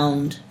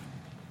around,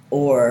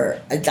 or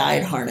a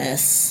guide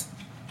harness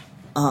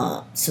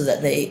so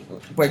that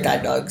where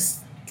guide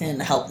dogs can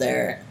help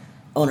their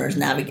owners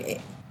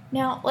navigate.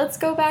 Now, let's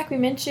go back. We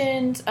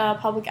mentioned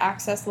public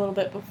access a little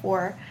bit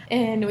before,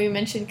 and we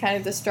mentioned kind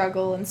of the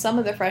struggle and some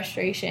of the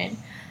frustration,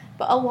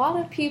 but a lot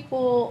of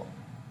people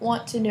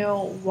want to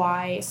know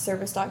why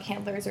service dog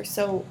handlers are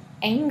so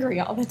angry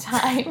all the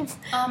time.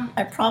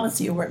 I promise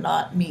you we're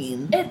not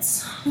mean.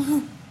 It's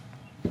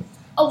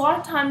a lot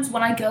of times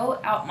when I go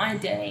out my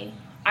day,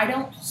 I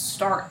don't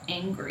start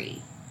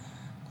angry.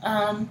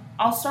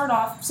 I'll start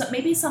off, so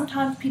maybe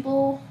sometimes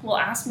people will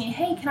ask me,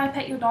 hey, can I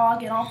pet your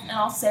dog? And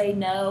I'll say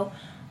no.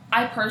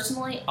 I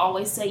personally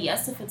always say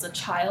yes if it's a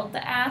child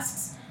that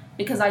asks,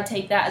 because I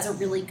take that as a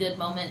really good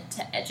moment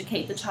to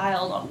educate the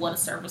child on what a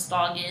service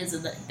dog is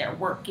and that they're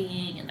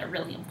working and they're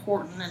really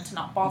important and to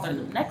not bother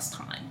them next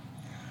time.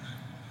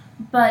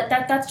 But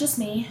that's just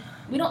me.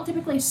 We don't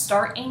typically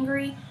start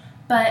angry,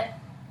 but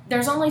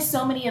there's only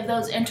so many of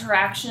those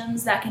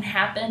interactions that can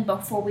happen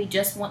before we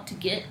just want to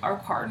get our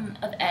carton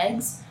of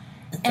eggs.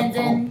 And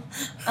then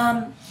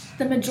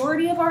the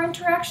majority of our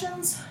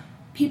interactions,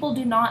 people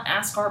do not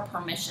ask our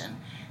permission.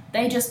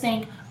 They just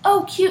think,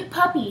 oh, cute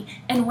puppy,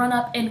 and run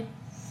up and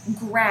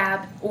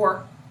grab,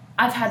 or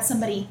I've had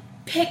somebody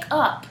pick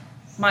up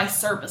my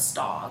service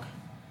dog.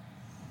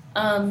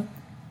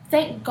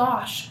 Thank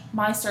gosh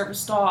my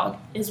service dog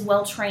is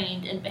well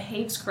trained and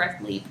behaves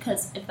correctly,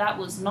 because if that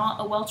was not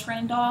a well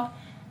trained dog,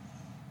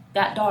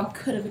 that dog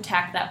could have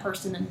attacked that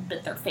person and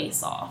bit their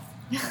face off.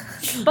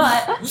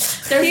 But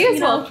there's he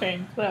is well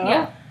trained, though.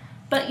 Yeah.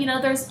 But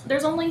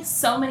there's only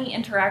so many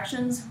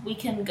interactions we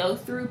can go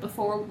through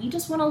before we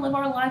just want to live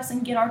our lives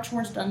and get our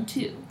chores done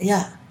too.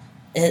 Yeah.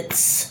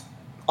 It's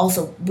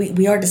also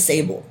we are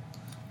disabled.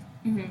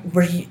 Mm-hmm.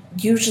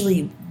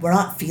 We're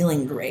not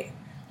feeling great.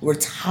 We're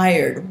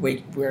tired.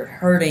 We're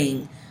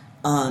hurting.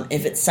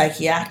 If it's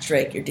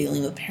psychiatric, you're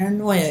dealing with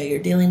paranoia. You're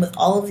dealing with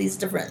all of these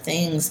different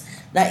things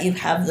that you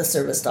have the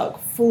service dog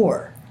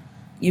for.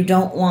 You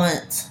don't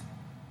want...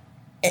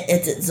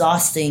 It's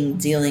exhausting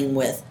dealing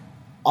with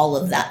all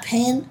of that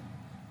pain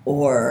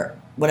or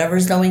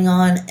whatever's going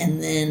on,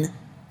 and then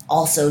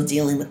also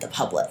dealing with the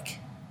public.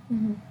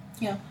 Mm-hmm.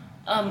 Yeah.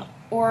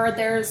 Or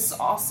there's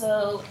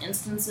also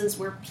instances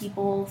where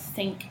people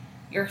think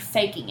you're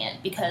faking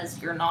it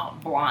because you're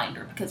not blind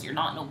or because you're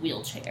not in a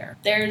wheelchair.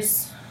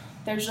 There's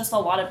just a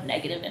lot of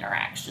negative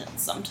interactions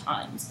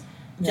sometimes.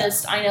 Yeah.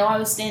 I know I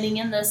was standing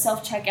in the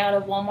self-checkout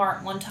of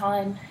Walmart one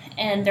time,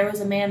 and there was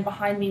a man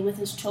behind me with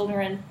his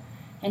children,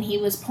 and he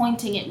was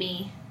pointing at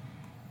me.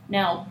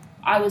 Now,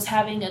 I was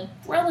having a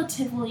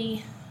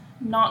relatively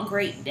not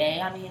great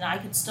day. I mean, I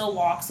could still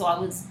walk, so I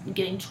was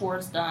getting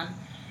chores done.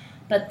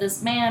 But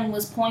this man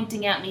was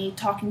pointing at me,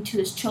 talking to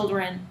his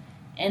children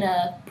in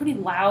a pretty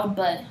loud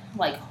but,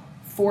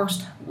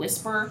 forced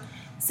whisper,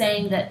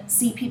 saying that,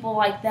 see people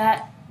like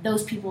that,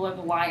 those people are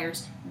the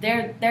liars.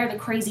 They're the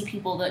crazy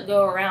people that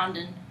go around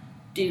and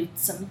do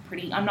some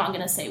pretty... I'm not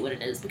going to say what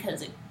it is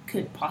because it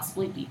could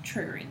possibly be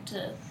triggering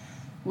to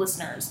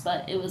listeners,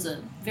 but it was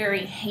a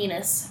very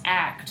heinous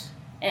act.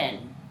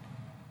 And,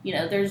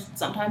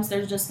 sometimes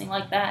there's just things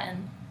like that,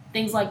 and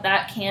things like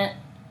that can't...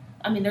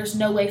 I mean, there's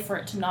no way for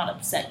it to not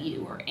upset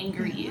you or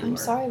anger you. I'm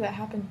sorry that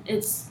happened.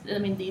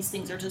 These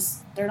things are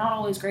just... They're not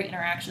always great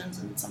interactions,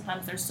 and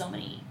sometimes there's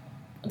only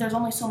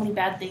so many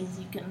bad things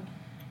you can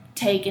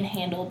take and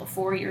handle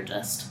before you're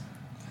just...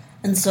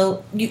 And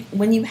so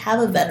when you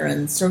have a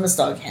veteran service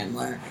dog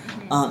handler,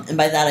 mm-hmm. And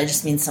by that I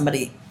just mean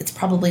somebody, it's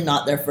probably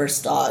not their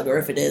first dog, or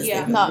if it is,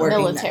 they've been not working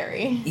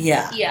military.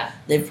 Yeah.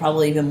 They've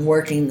probably been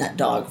working that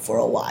dog for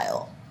a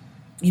while.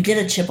 You get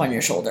a chip on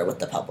your shoulder with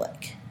the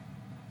public.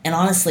 And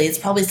honestly, it's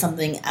probably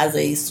something as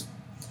a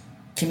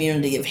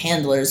community of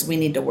handlers we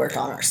need to work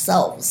on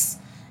ourselves,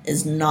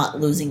 is not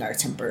losing our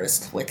temper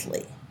as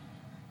quickly.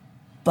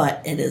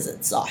 But it is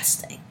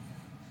exhausting.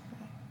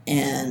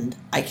 And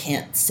I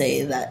can't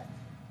say that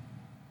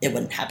it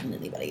wouldn't happen to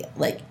anybody.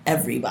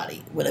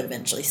 Everybody would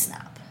eventually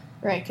snap.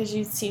 Right, because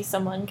you see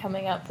someone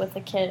coming up with a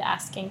kid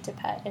asking to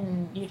pet,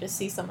 and you just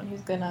see someone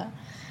who's going to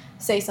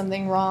say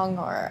something wrong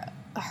or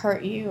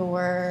hurt you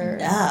or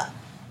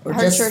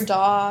hurt your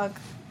dog,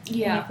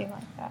 anything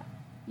like that.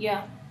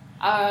 Yeah.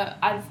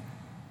 I've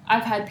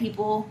had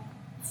people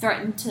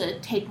threaten to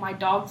take my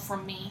dog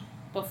from me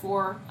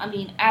before. I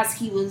mean, as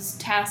he was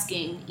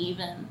tasking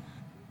even.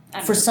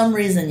 For some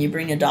reason, you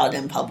bring a dog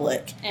in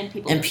public, and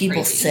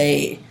people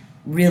say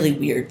really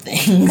weird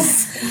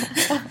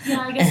things. Yeah,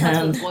 I guess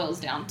that's what it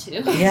boils down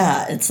to.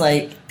 Yeah, it's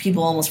like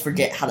people almost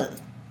forget how to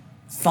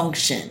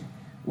function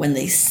when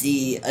they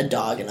see a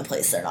dog in a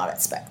place they're not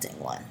expecting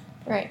one.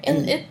 Right,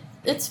 and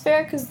it's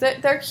fair because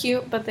they're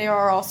cute, but they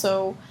are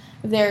also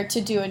there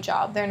to do a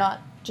job. They're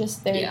not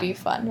just there to be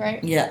fun,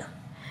 right? Yeah.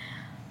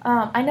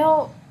 I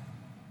know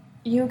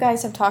you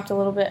guys have talked a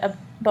little bit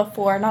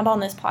before, not on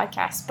this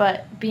podcast,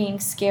 but being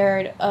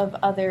scared of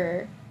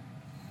other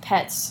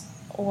pets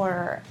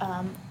or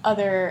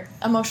other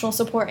emotional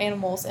support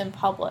animals in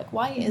public.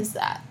 Why is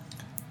that?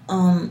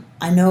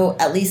 I know,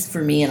 at least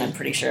for me, and I'm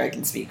pretty sure I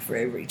can speak for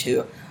Avery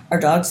too, our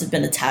dogs have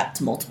been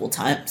attacked multiple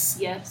times.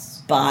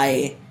 Yes.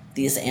 By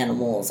these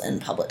animals in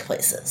public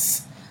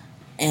places.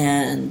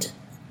 And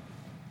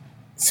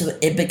so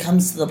it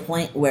becomes to the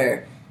point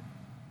where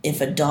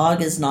if a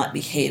dog is not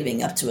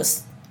behaving up to the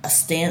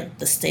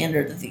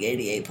standard that the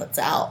ADA puts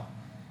out,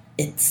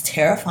 it's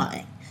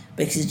terrifying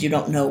because you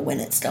don't know when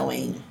it's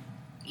going.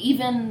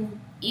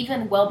 Even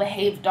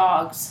well-behaved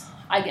dogs,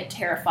 I get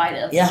terrified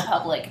of in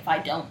public if I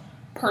don't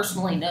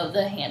personally know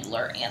the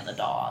handler and the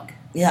dog.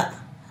 Yeah.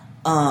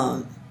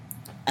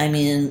 I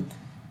mean,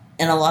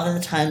 and a lot of the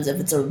times if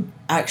it's an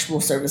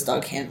actual service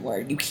dog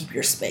handler, you keep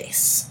your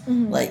space.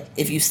 Mm-hmm.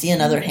 If you see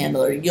another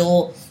handler,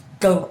 you'll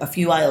go a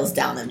few aisles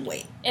down and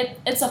wait.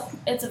 It's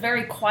a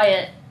very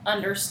quiet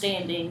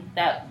understanding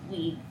that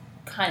we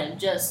kind of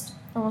just...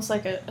 Almost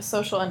like a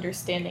social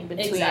understanding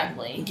between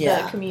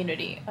the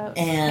community of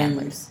and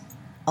handlers.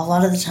 a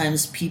lot of the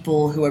times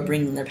people who are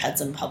bringing their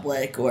pets in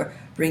public or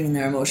bringing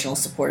their emotional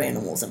support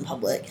animals in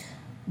public,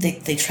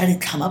 they try to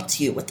come up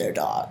to you with their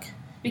dog.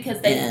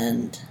 Because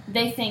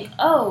they think,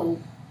 oh,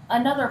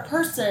 another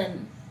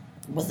person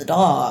with a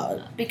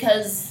dog.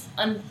 Because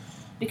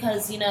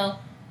you know,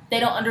 they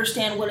don't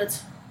understand what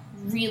it's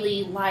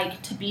really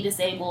like to be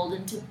disabled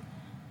and to.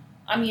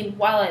 I mean,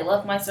 while I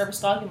love my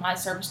service dog and my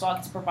service dog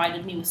has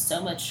provided me with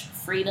so much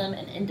freedom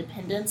and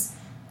independence,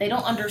 they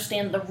don't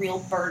understand the real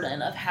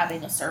burden of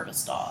having a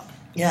service dog.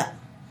 Yeah.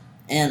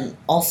 And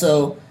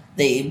also,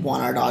 they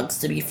want our dogs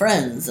to be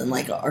friends, and,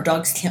 like, our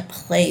dogs can't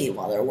play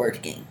while they're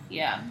working.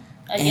 Yeah.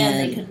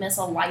 Again, they could miss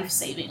a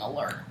life-saving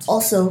alert.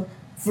 Also,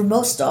 for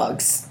most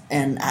dogs,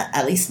 and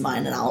at least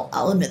mine, and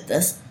I'll admit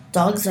this,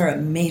 dogs are a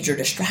major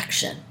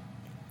distraction.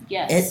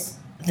 Yes.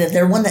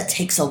 They're one that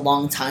takes a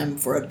long time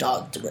for a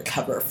dog to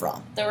recover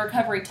from. The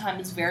recovery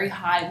time is very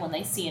high when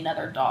they see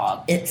another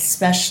dog.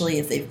 Especially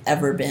if they've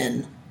ever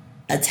been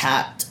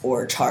attacked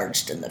or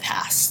charged in the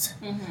past.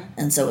 Mm-hmm.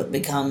 And so it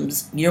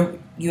becomes, you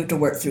have to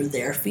work through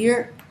their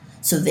fear,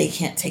 so they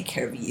can't take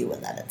care of you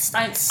in that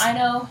instance. I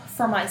know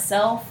for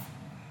myself,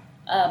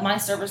 my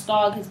service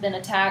dog has been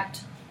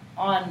attacked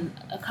on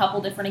a couple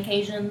different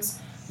occasions.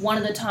 One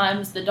of the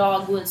times the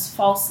dog was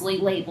falsely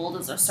labeled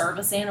as a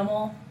service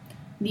animal.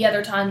 The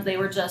other times they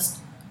were just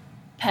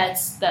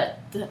pets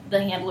that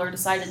the handler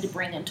decided to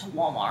bring into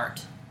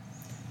Walmart.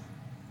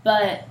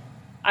 But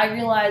I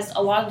realized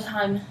a lot of the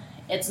time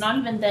it's not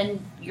even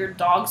then your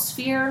dog's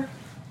fear.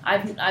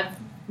 I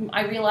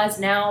realize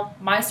now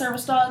my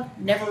service dog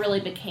never really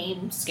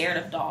became scared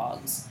of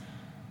dogs.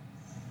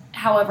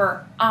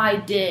 However, I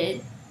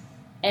did.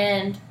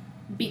 And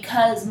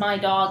because my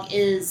dog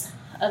is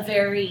a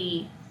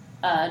very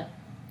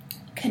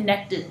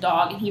connected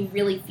dog and he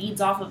really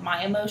feeds off of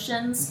my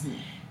emotions,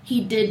 he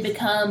did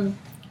become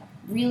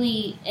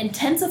really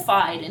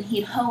intensified, and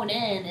he'd hone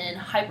in and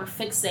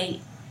hyperfixate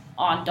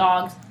on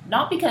dogs,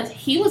 not because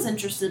he was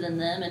interested in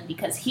them and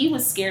because he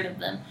was scared of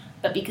them,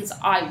 but because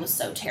I was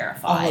so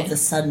terrified. All of a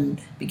sudden,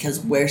 because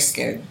we're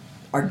scared,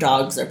 our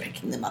dogs are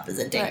picking them up as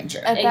a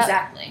danger. Right.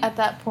 Exactly. At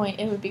that point,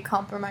 it would be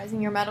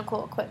compromising your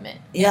medical equipment.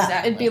 Yeah.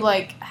 Exactly. It'd be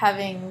like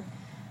having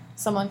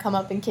someone come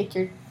up and kick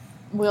your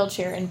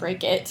wheelchair and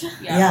break it.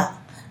 Yeah.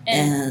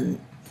 And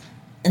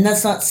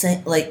that's not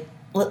saying, like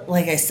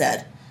I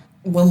said,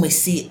 when we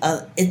see,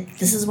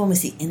 this is when we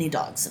see any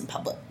dogs in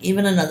public,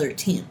 even another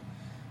team,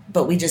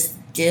 but we just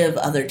give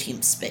other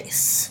teams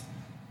space.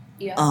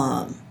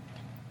 Yeah.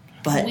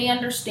 But we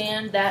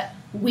understand that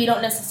we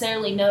don't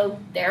necessarily know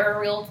they're a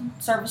real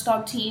service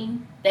dog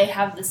team. They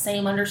have the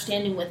same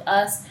understanding with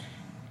us,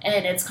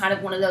 and it's kind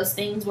of one of those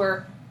things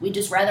where we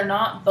just rather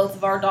not. Both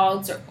of our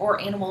dogs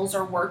or animals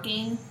are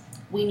working.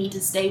 We need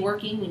to stay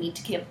working. We need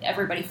to keep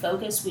everybody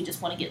focused. We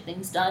just want to get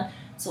things done,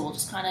 so we'll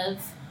just kind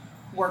of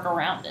work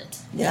around it.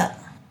 Yeah.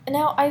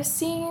 Now, I've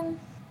seen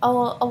a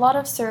lot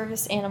of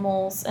service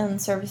animals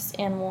and service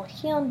animal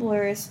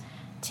handlers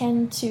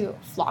tend to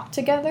flock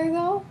together,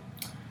 though.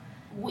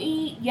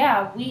 Birds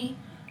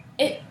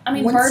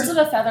of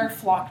a feather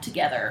flock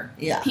together.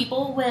 Yeah.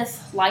 People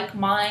with like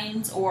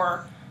minds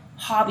or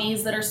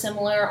hobbies that are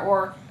similar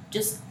or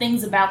just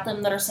things about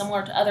them that are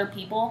similar to other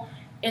people.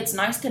 It's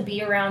nice to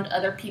be around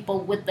other people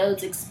with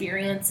those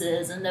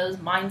experiences and those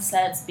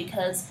mindsets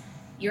because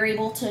you're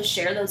able to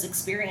share those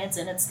experiences,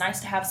 and it's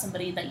nice to have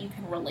somebody that you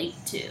can relate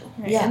to.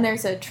 Right. Yeah. And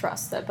there's a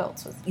trust that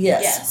builds with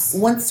Yes.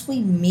 Once we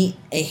meet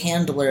a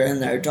handler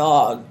and their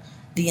dog,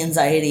 the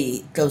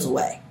anxiety goes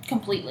away.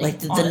 Completely. Like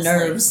the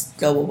nerves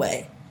go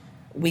away.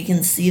 We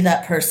can see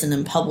that person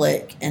in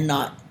public and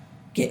not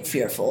get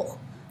fearful.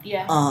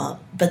 Yeah.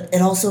 But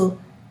it also,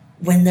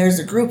 when there's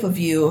a group of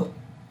you,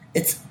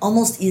 it's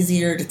almost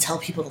easier to tell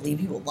people to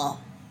leave you alone.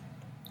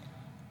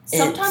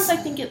 Sometimes I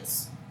think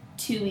it's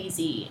too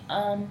easy.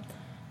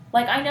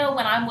 Like, I know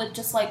when I'm with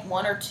just, like,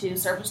 one or two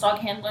service dog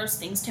handlers,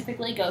 things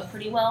typically go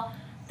pretty well.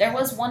 There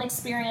was one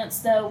experience,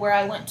 though, where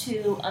I went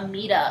to a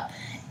meetup,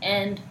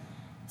 and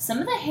some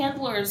of the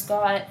handlers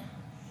got,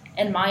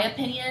 in my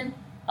opinion,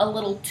 a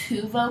little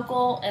too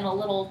vocal and a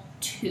little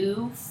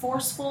too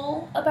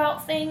forceful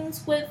about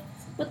things with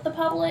the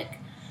public.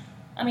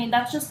 I mean,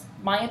 that's just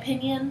my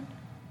opinion,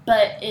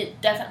 but it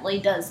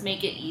definitely does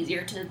make it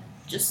easier to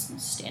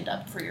just stand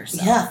up for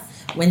yourself. Yeah,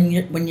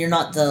 when you're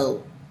not the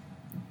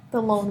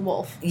lone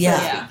wolf.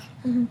 Yeah.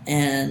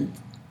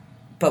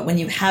 But when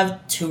you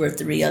have two or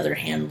three other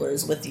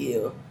handlers with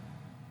you,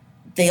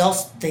 they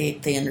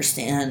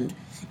understand.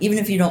 Even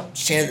if you don't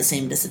share the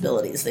same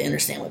disabilities, they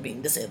understand what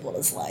being disabled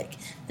is like.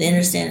 They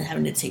understand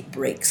having to take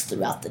breaks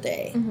throughout the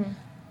day.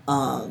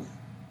 Mm-hmm.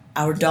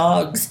 Our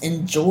dogs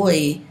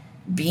enjoy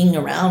being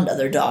around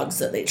other dogs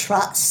that they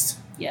trust.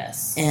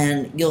 Yes.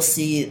 And you'll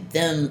see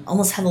them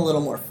almost have a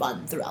little more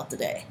fun throughout the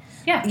day.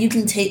 Yeah. You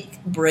can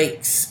take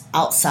breaks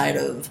outside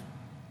of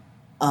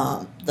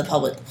the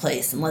public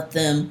place and let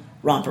them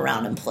romp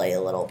around and play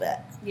a little bit.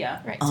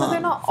 Yeah. Right. So they're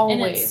not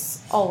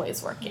always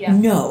working. Yeah.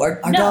 No,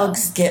 our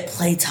dogs get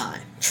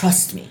playtime.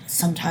 Trust me.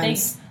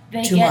 Sometimes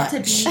they too get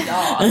much. to be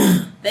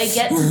dogs. They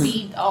get to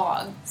be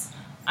dogs.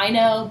 I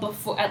know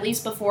at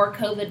least before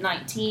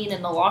COVID-19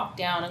 and the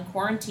lockdown and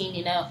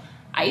quarantine,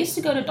 I used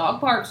to go to dog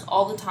parks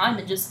all the time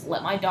and just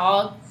let my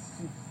dog,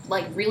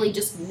 really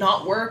just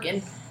not work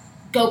and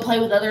go play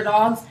with other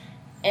dogs.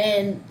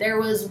 And there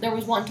was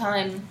one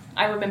time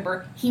I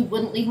remember he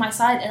wouldn't leave my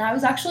side, and I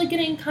was actually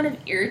getting kind of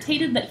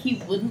irritated that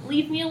he wouldn't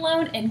leave me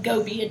alone and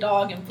go be a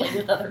dog and play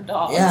with other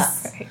dogs. Yeah.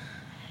 Right.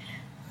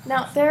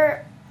 Now,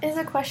 there is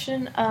a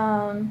question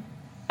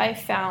I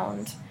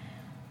found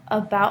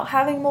about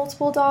having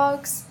multiple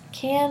dogs.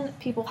 Can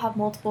people have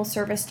multiple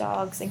service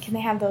dogs, and can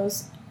they have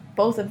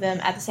both of them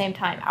at the same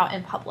time out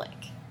in public?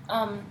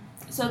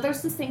 So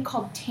there's this thing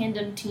called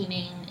tandem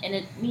teaming, and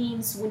it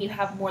means when you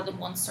have more than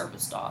one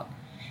service dog.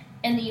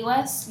 In the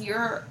U.S.,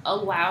 you're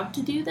allowed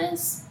to do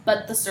this,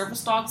 but the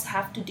service dogs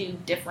have to do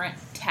different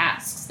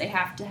tasks. They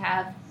have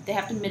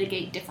to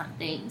mitigate different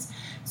things.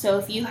 So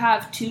if you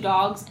have 2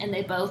 dogs and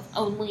they both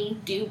only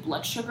do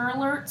blood sugar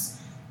alerts,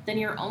 then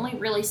you're only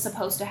really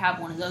supposed to have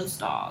one of those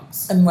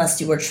dogs. Unless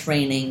you were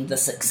training the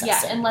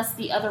successor. Yeah, unless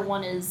the other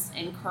one is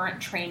in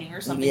current training or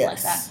something Yes.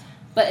 like that.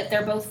 But if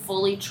they're both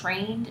fully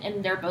trained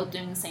and they're both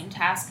doing the same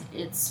task,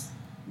 it's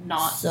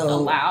not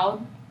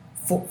allowed.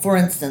 For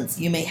instance,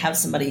 you may have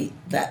somebody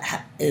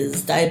that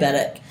is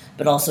diabetic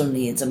but also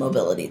needs a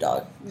mobility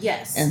dog.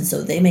 Yes. And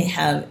so they may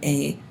have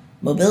a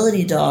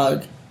mobility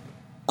dog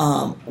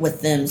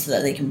with them so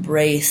that they can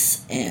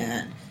brace,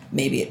 and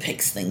maybe it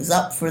picks things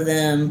up for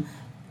them.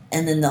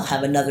 And then they'll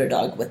have another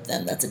dog with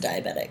them that's a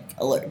diabetic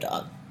alert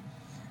dog.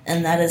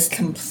 And that is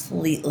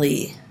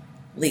completely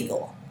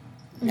legal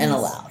and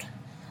allowed.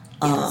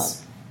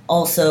 Yes.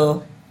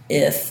 Also,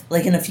 if,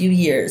 in a few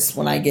years,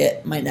 when I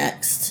get my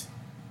next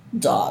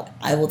dog,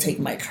 I will take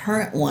my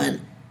current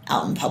one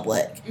out in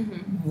public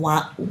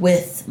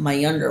with my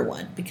younger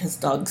one, because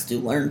dogs do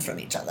learn from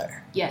each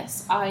other.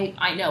 Yes,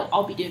 I know.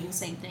 I'll be doing the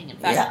same thing. In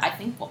fact, Yeah. I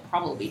think we'll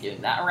probably be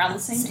doing that around the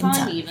same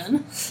time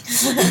even.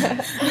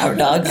 Our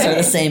dogs are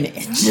the same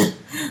age.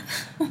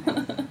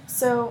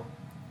 So,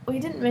 we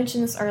didn't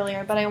mention this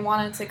earlier, but I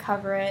wanted to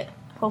cover it.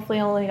 Hopefully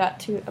I only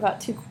got about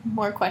 2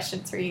 more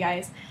questions for you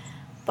guys.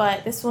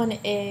 But this one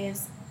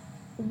is,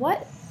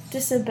 what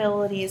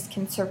disabilities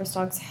can service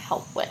dogs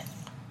help with?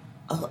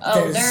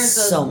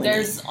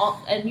 There's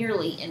a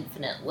nearly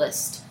infinite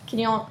list. Can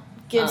you all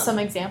give some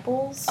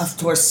examples? Of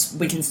course,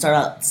 we can start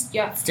out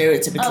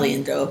stereotypically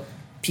and go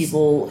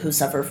people who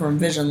suffer from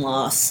vision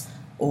loss,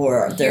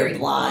 or they're Hearing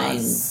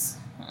blind,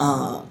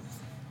 loss.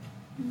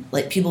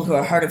 People who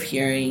are hard of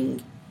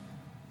hearing,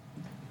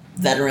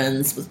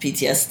 veterans with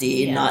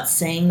PTSD. Yeah. Not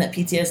saying that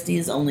PTSD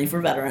is only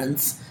for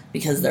veterans,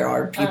 because there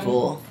are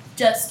people.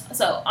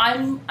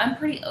 I'm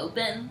pretty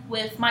open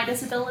with my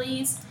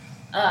disabilities.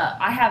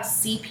 I have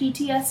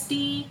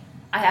CPTSD.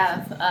 I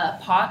have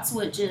POTS,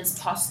 which is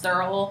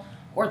postural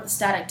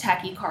orthostatic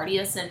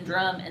tachycardia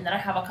syndrome, and then I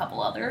have a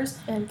couple others.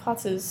 And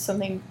POTS is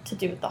something to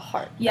do with the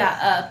heart.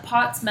 Yeah,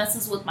 POTS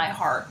messes with my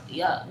heart.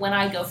 When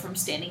I go from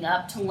standing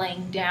up to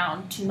laying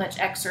down, too much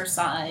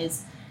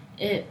exercise,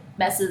 it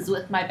messes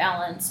with my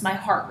balance, my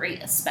heart rate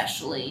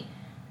especially.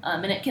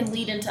 And it can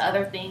lead into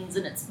other things,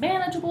 and it's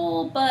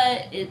manageable,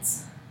 but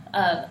it's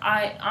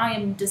I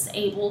am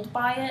disabled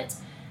by it,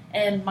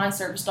 and my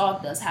service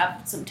dog does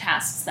have some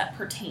tasks that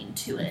pertain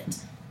to it.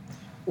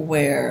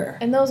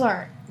 And those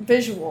aren't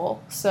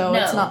visual, so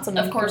it's not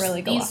something you can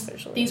really go off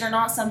visually. These are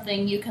not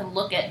something you can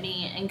look at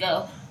me and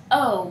go,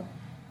 oh,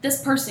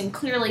 this person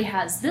clearly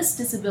has this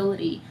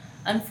disability.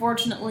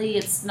 Unfortunately,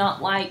 it's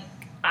not like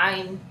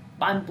I'm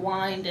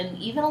blind, and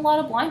even a lot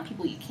of blind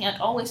people, you can't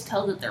always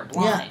tell that they're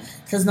blind. Yeah,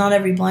 because not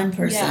every blind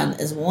person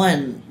is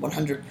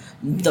 100.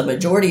 The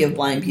majority of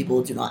blind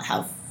people do not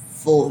have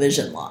full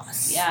vision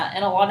loss. Yeah,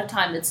 and a lot of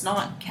time it's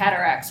not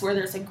cataracts where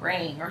there's a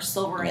graying or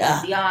silvering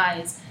of the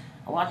eyes.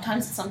 A lot of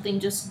times it's something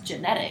just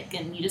genetic,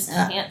 and you just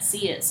can't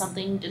see it.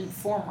 Something didn't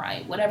form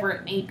right, whatever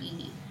it may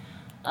be.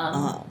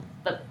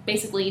 But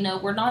basically,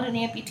 we're not an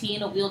amputee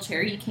in a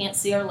wheelchair. You can't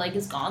see our leg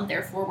is gone,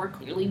 therefore we're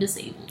clearly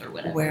disabled or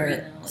whatever. Where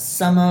it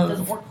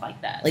doesn't work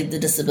like that. Like the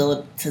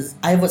disability, because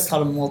I have what's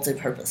called a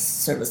multi-purpose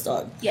service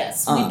dog.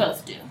 Yes, we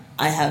both do.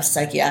 I have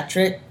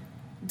psychiatric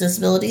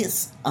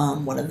disabilities,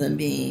 one of them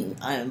being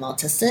I am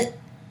autistic,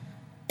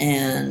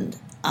 and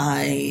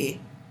then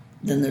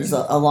there's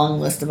a long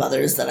list of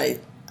others that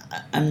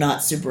I'm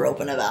not super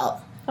open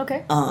about.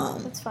 Okay,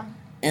 that's fine.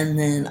 And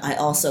then I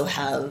also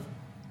have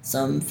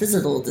some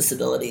physical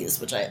disabilities,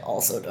 which I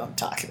also don't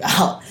talk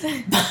about.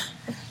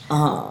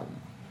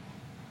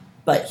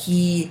 But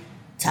he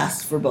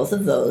tasked for both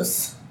of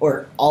those,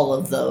 or all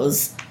of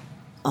those.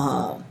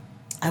 I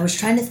was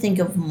trying to think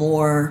of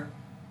more,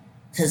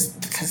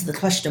 because the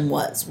question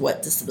was,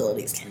 what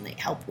disabilities can they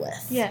help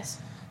with? Yes.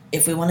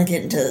 If we want to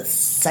get into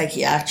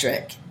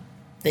psychiatric,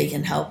 they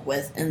can help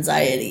with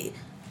anxiety,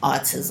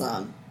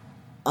 autism.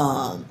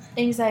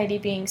 Anxiety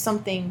being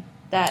something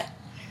that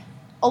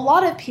a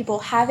lot of people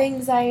have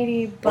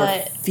anxiety,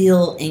 but or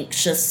feel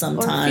anxious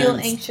sometimes. Or feel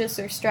anxious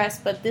or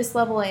stressed, but this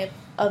level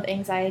of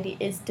anxiety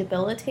is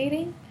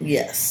debilitating.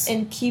 Yes.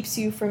 And keeps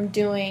you from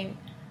doing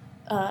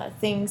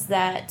things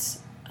that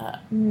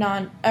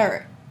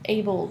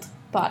abled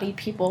able-bodied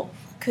people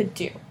could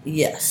do.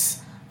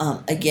 Yes.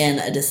 Again,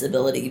 a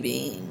disability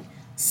being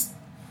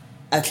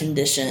a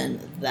condition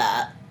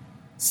that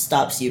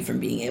stops you from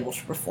being able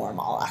to perform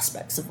all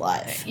aspects of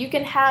life. You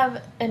can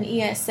have an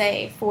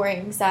ESA for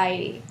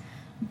anxiety,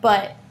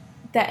 but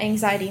that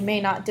anxiety may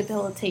not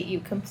debilitate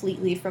you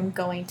completely from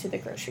going to the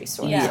grocery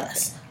store. Yeah.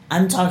 Yes.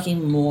 I'm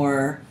talking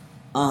more,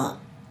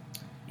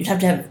 you'd have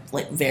to have,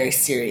 like, very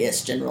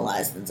serious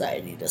generalized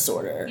anxiety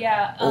disorder.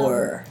 Yeah.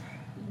 Or...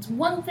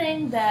 One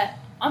thing that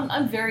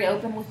I'm very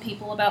open with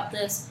people about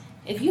this.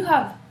 If you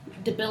have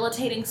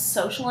debilitating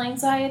social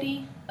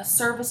anxiety, a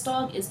service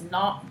dog is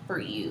not for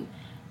you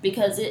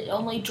because it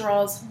only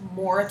draws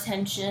more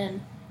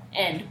attention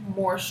and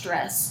more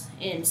stress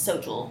in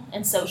social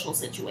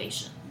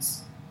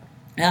situations.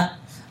 Yeah.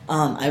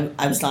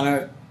 I was going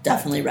to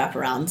definitely wrap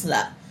around to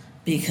that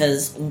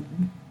because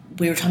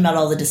we were talking about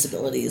all the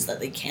disabilities that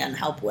they can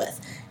help with,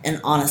 and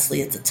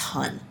honestly, it's a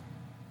ton.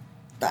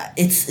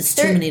 It's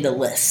too many to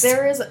list.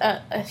 There is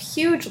a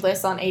huge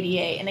list on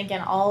ADA, and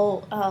again,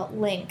 I'll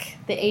link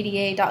the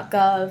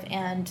ADA.gov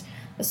and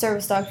the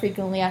service dog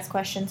frequently asked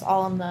questions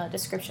all in the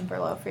description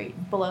below for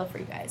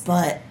you guys.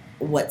 But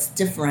what's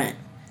different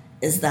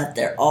is that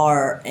there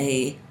are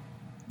a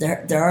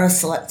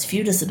select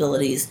few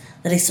disabilities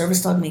that a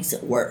service dog makes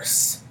it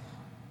worse.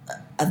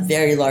 A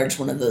very large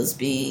one of those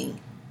being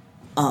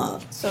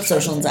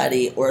social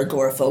anxiety or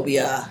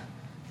agoraphobia.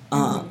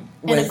 And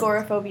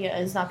agoraphobia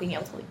is not being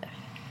able to leave the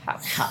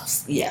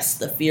house. Yes,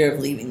 the fear of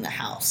leaving the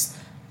house.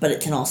 But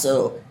it can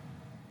also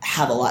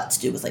have a lot to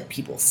do with, like,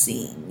 people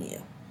seeing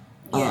you.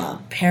 Yeah.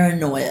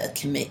 Paranoia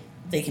can make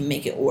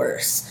it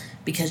worse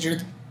because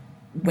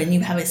when you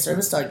have a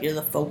service dog, you're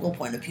the focal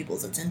point of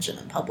people's attention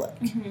in public.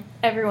 Mm-hmm.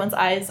 Everyone's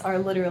eyes are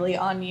literally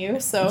on you,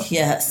 so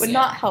yes, would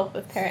not help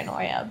with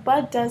paranoia,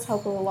 but does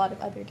help with a lot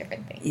of other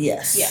different things.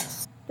 Yes.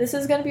 Yes. This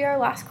is going to be our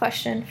last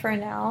question for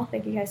now.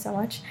 Thank you guys so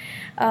much.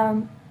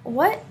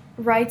 What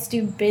rights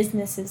do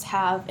businesses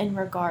have in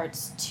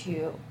regards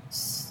to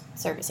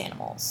service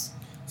animals?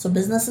 So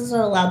businesses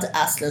are allowed to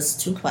ask us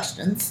 2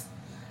 questions.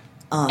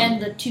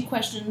 And the 2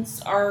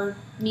 questions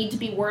need to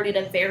be worded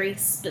a very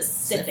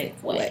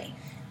specific way.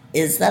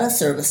 Is that a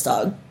service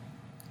dog?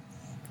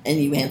 And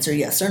you answer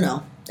yes or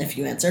no. If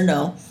you answer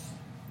no,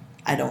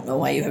 I don't know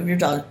why you have your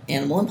dog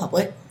animal in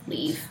public.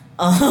 Leave.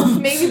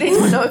 Maybe they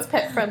don't know it's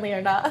pet friendly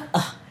or not.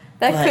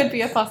 That could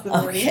be a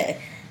possibility.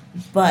 Okay.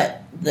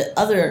 But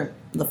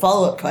the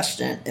follow-up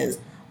question is,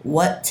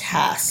 what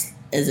task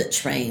is it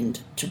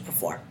trained to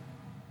perform?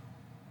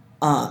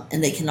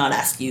 And they cannot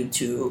ask you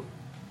to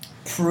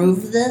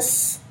prove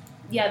this.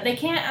 Yeah, they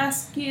can't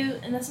ask you,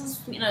 and this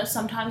is,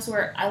 sometimes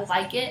where I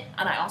like it,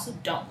 and I also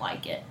don't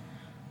like it.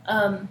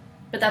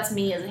 But that's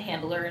me as a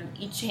handler, and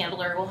each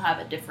handler will have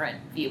a different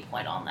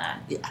viewpoint on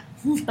that. Yeah.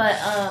 But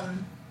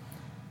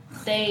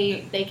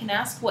they can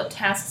ask what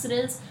tasks it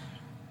is,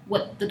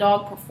 what the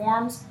dog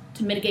performs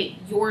to mitigate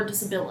your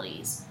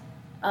disabilities.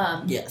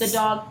 Yes. The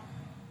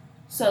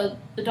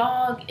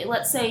dog,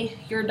 let's say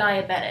you're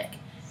diabetic.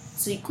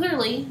 So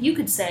you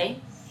could say,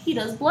 he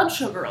does blood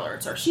sugar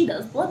alerts, or she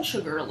does blood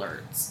sugar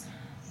alerts.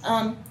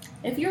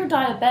 If you're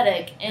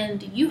diabetic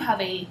and you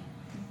have a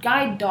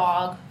guide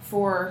dog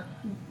for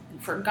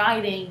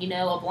guiding,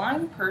 a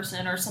blind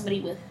person or somebody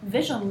with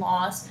vision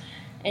loss,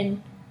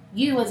 and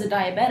you as a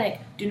diabetic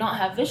do not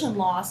have vision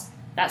loss,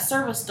 that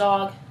service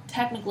dog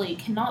technically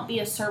cannot be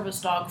a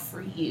service dog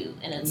for you,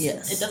 and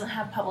it doesn't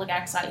have public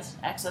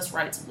access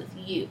rights with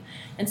you,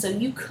 and so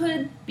you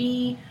could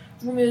be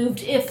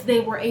removed if they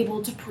were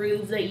able to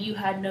prove that you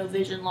had no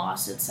vision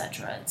loss,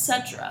 etc.,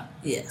 etc.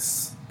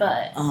 Yes.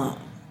 But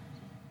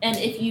and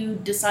if you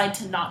decide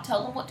to not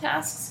tell them what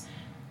tasks,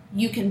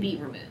 you can be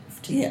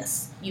removed.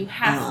 Yes. You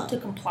have to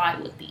comply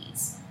with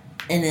these.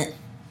 And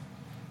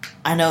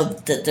I know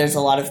that there's a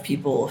lot of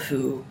people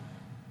who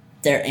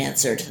their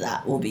answer to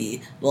that will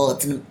be, well,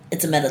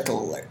 it's a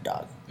medical alert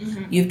dog.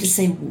 Mm-hmm. You have to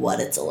say what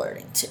it's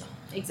alerting to.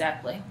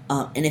 Exactly.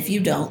 And if you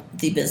don't,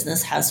 the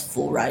business has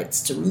full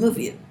rights to remove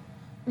you.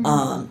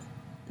 Mm-hmm.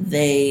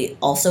 They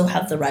also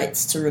have the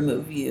rights to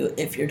remove you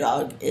if your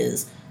dog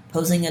is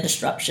posing a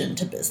disruption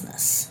to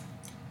business.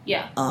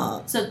 Yeah.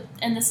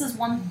 And this is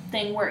one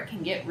thing where it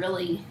can get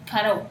really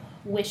kind of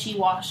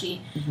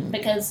wishy-washy,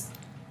 because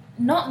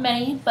not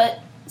many, but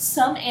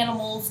some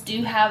animals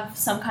do have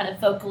some kind of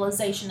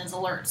vocalization as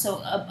alert. So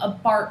a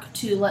bark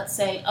to, let's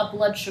say, a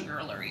blood sugar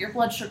alert. Your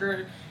blood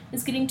sugar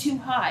is getting too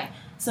high,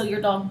 so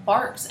your dog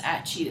barks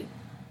at you.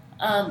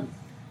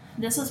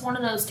 This is one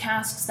of those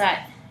tasks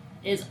that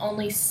is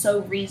only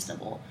so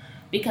reasonable,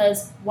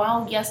 because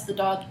while, yes, the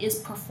dog is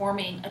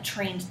performing a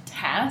trained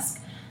task,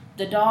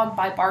 the dog,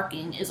 by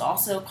barking, is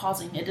also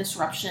causing a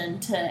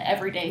disruption to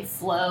everyday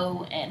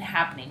flow and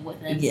happening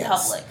within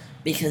public.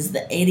 Because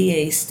the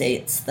ADA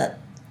states that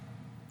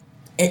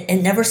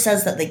it never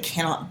says that they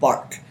cannot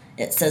bark.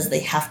 It says they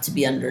have to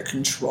be under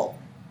control.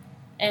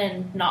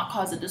 And not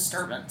cause a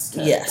disturbance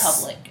to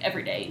public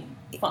everyday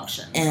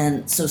function.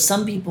 And so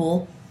some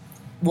people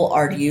will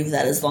argue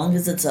that as long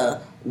as it's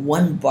a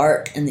one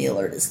bark and the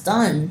alert is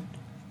done,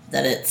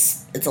 that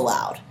it's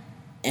allowed.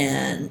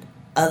 And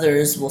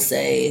Others will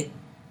say,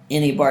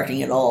 any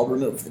barking at all,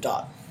 remove the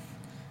dog.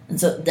 And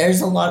so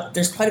there's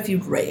quite a few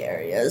gray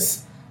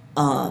areas.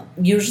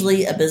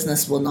 Usually a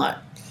business will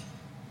not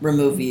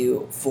remove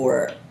you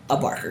for a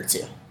bark or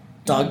two.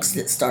 Dogs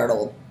get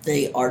startled.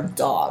 They are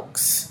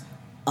dogs.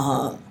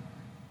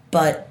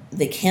 But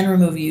they can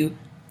remove you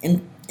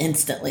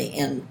instantly,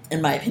 and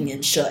in my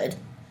opinion should,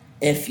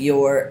 if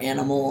your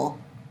animal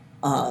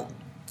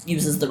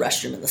uses the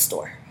restroom in the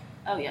store.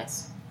 Oh,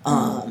 yes.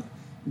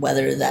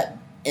 Whether that,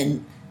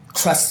 and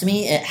trust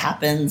me, it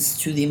happens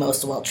to the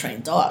most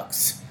well-trained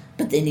dogs,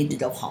 but they need to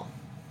go home.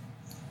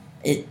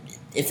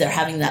 If they're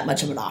having that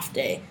much of an off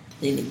day,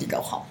 they need to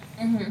go home.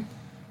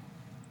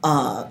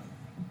 Mm-hmm.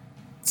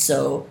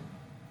 So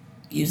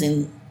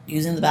using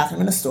the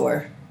bathroom in a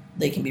store,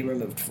 they can be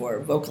removed for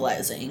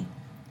vocalizing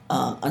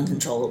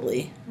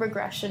uncontrollably.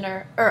 Regression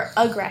or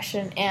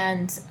aggression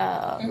and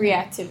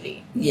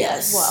reactivity.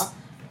 Yes. As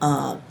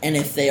well. And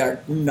if they are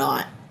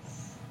not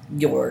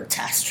your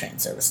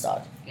task-trained service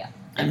dog. Yeah.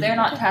 If they're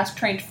not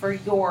task-trained for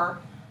your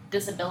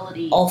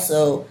disability.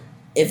 Also,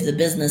 if the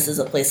business is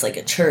a place like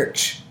a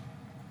church,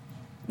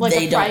 like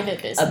a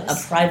private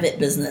business. A private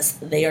business,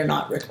 they are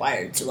not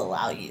required to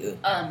allow you.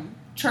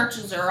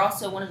 Churches are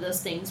also one of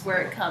those things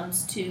where it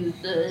comes to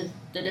the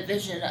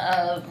division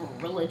of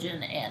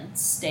religion and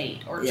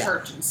state, or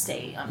church and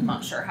state. I'm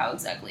not sure how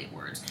exactly it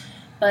works.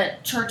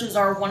 But churches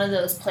are one of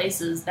those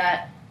places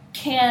that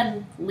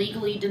can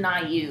legally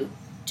deny you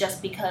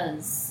just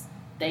because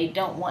they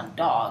don't want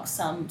dogs.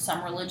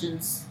 Some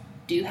religions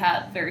do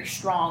have very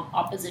strong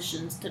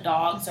oppositions to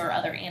dogs or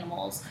other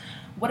animals.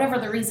 Whatever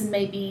the reason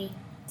may be,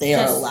 they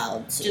are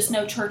allowed to. Just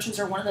know churches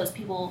are one of those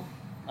people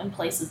and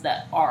places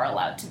that are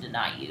allowed to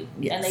deny you.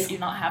 Yes. And they do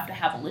not have to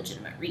have a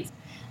legitimate reason.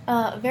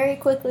 Very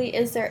quickly,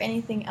 is there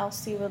anything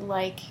else you would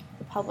like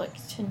the public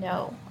to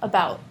know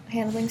about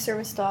handling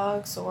service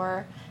dogs,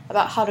 or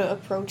about how to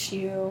approach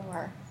you?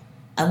 Or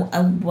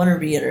I want to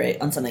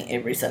reiterate on something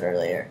Avery said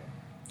earlier.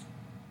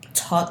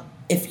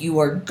 If you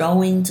are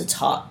going to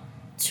talk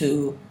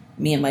to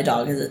me and my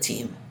dog as a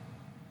team,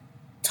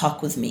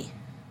 talk with me.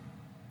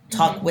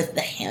 Talk with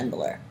the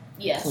handler.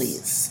 Yes.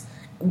 Please.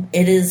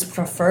 It is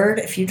preferred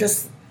if you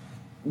just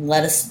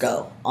let us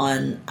go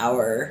on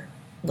our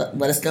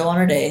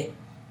day.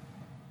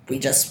 We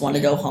just want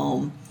to go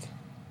home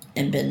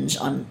and binge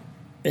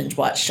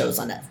watch shows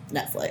on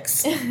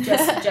Netflix.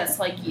 just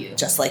like you.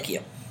 Just like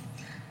you.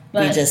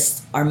 But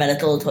Our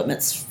medical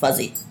equipment's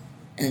fuzzy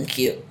and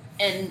cute.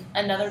 And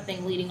another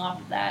thing leading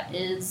off of that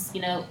is,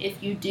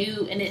 if you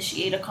do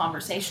initiate a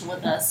conversation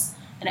with us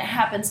and it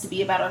happens to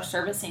be about our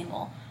service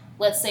animal,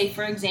 let's say,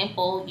 for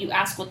example, you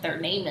ask what their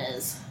name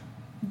is.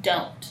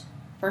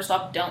 First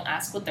off, don't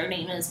ask what their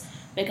name is,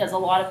 because a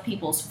lot of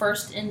people's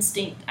first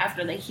instinct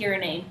after they hear a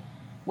name,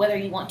 whether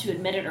you want to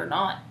admit it or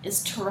not,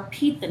 is to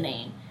repeat the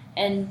name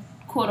and,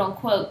 quote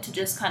unquote, to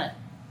just kind of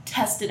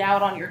test it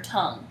out on your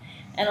tongue.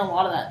 And a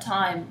lot of that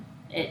time,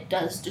 it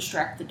does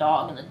distract the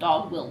dog, and the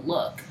dog will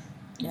look.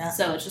 Yeah.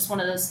 So it's just one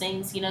of those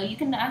things, you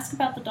can ask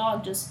about the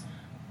dog, just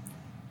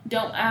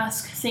don't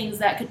ask things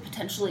that could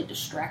potentially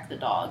distract the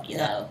dog, you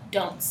know.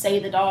 Don't say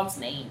the dog's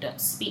name, don't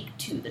speak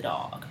to the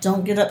dog.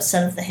 Don't get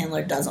upset if the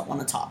handler doesn't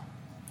want to talk.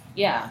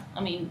 Yeah,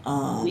 I mean,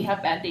 we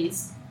have bad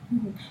days.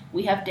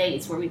 We have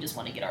days where we just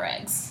want to get our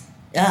eggs.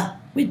 Yeah,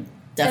 we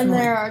definitely.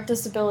 And there are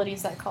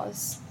disabilities that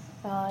cause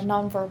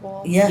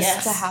nonverbal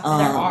yes. to happen.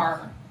 There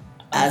are.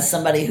 As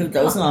somebody who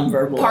goes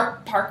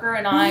nonverbal. Parker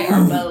and I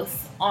are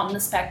both on the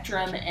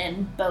spectrum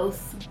and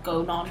both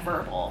go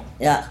nonverbal.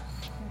 Yeah.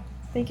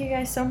 Thank you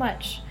guys so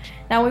much.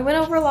 Now, we went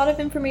over a lot of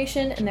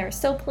information, and there are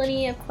still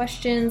plenty of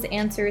questions,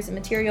 answers, and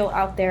material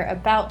out there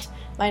about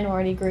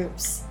minority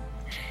groups.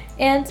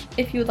 And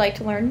if you would like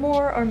to learn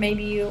more, or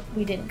maybe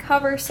we didn't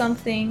cover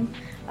something,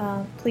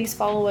 please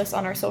follow us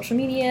on our social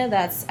media.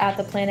 That's at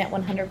The Planet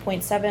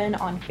 100.7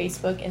 on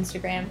Facebook,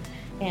 Instagram,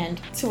 and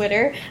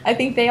Twitter. I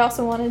think they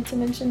also wanted to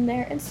mention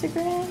their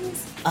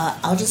Instagrams.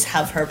 I'll just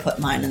have her put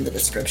mine in the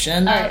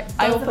description.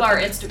 Both of our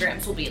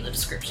Instagrams will be in the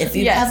description. If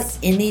you have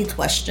any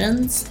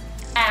questions,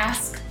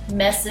 ask,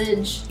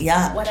 message,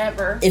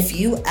 whatever. If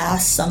you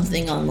ask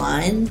something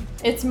online,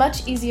 it's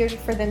much easier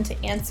for them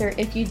to answer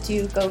if you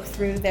do go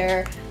through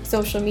their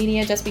social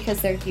media, just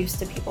because they're used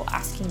to people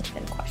asking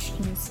them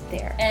questions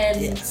there.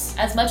 And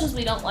as much as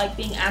we don't like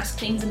being asked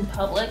things in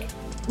public,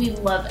 we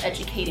love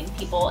educating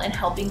people and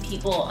helping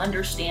people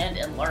understand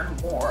and learn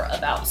more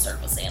about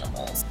service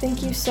animals.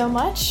 Thank you so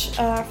much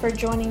for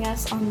joining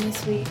us on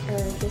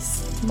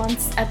this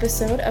month's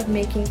episode of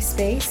Making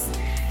Space.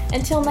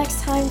 Until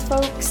next time,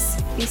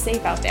 folks, be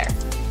safe out there.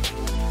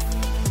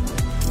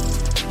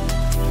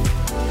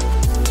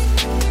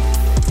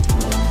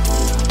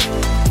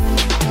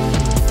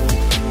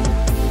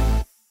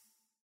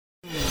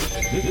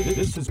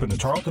 This has been a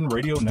Tarleton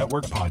Radio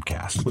Network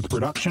podcast with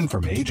production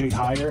from AJ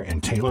Heyer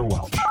and Taylor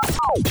Welch.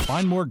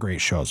 Find more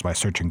great shows by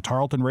searching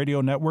Tarleton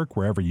Radio Network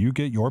wherever you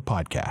get your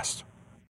podcasts.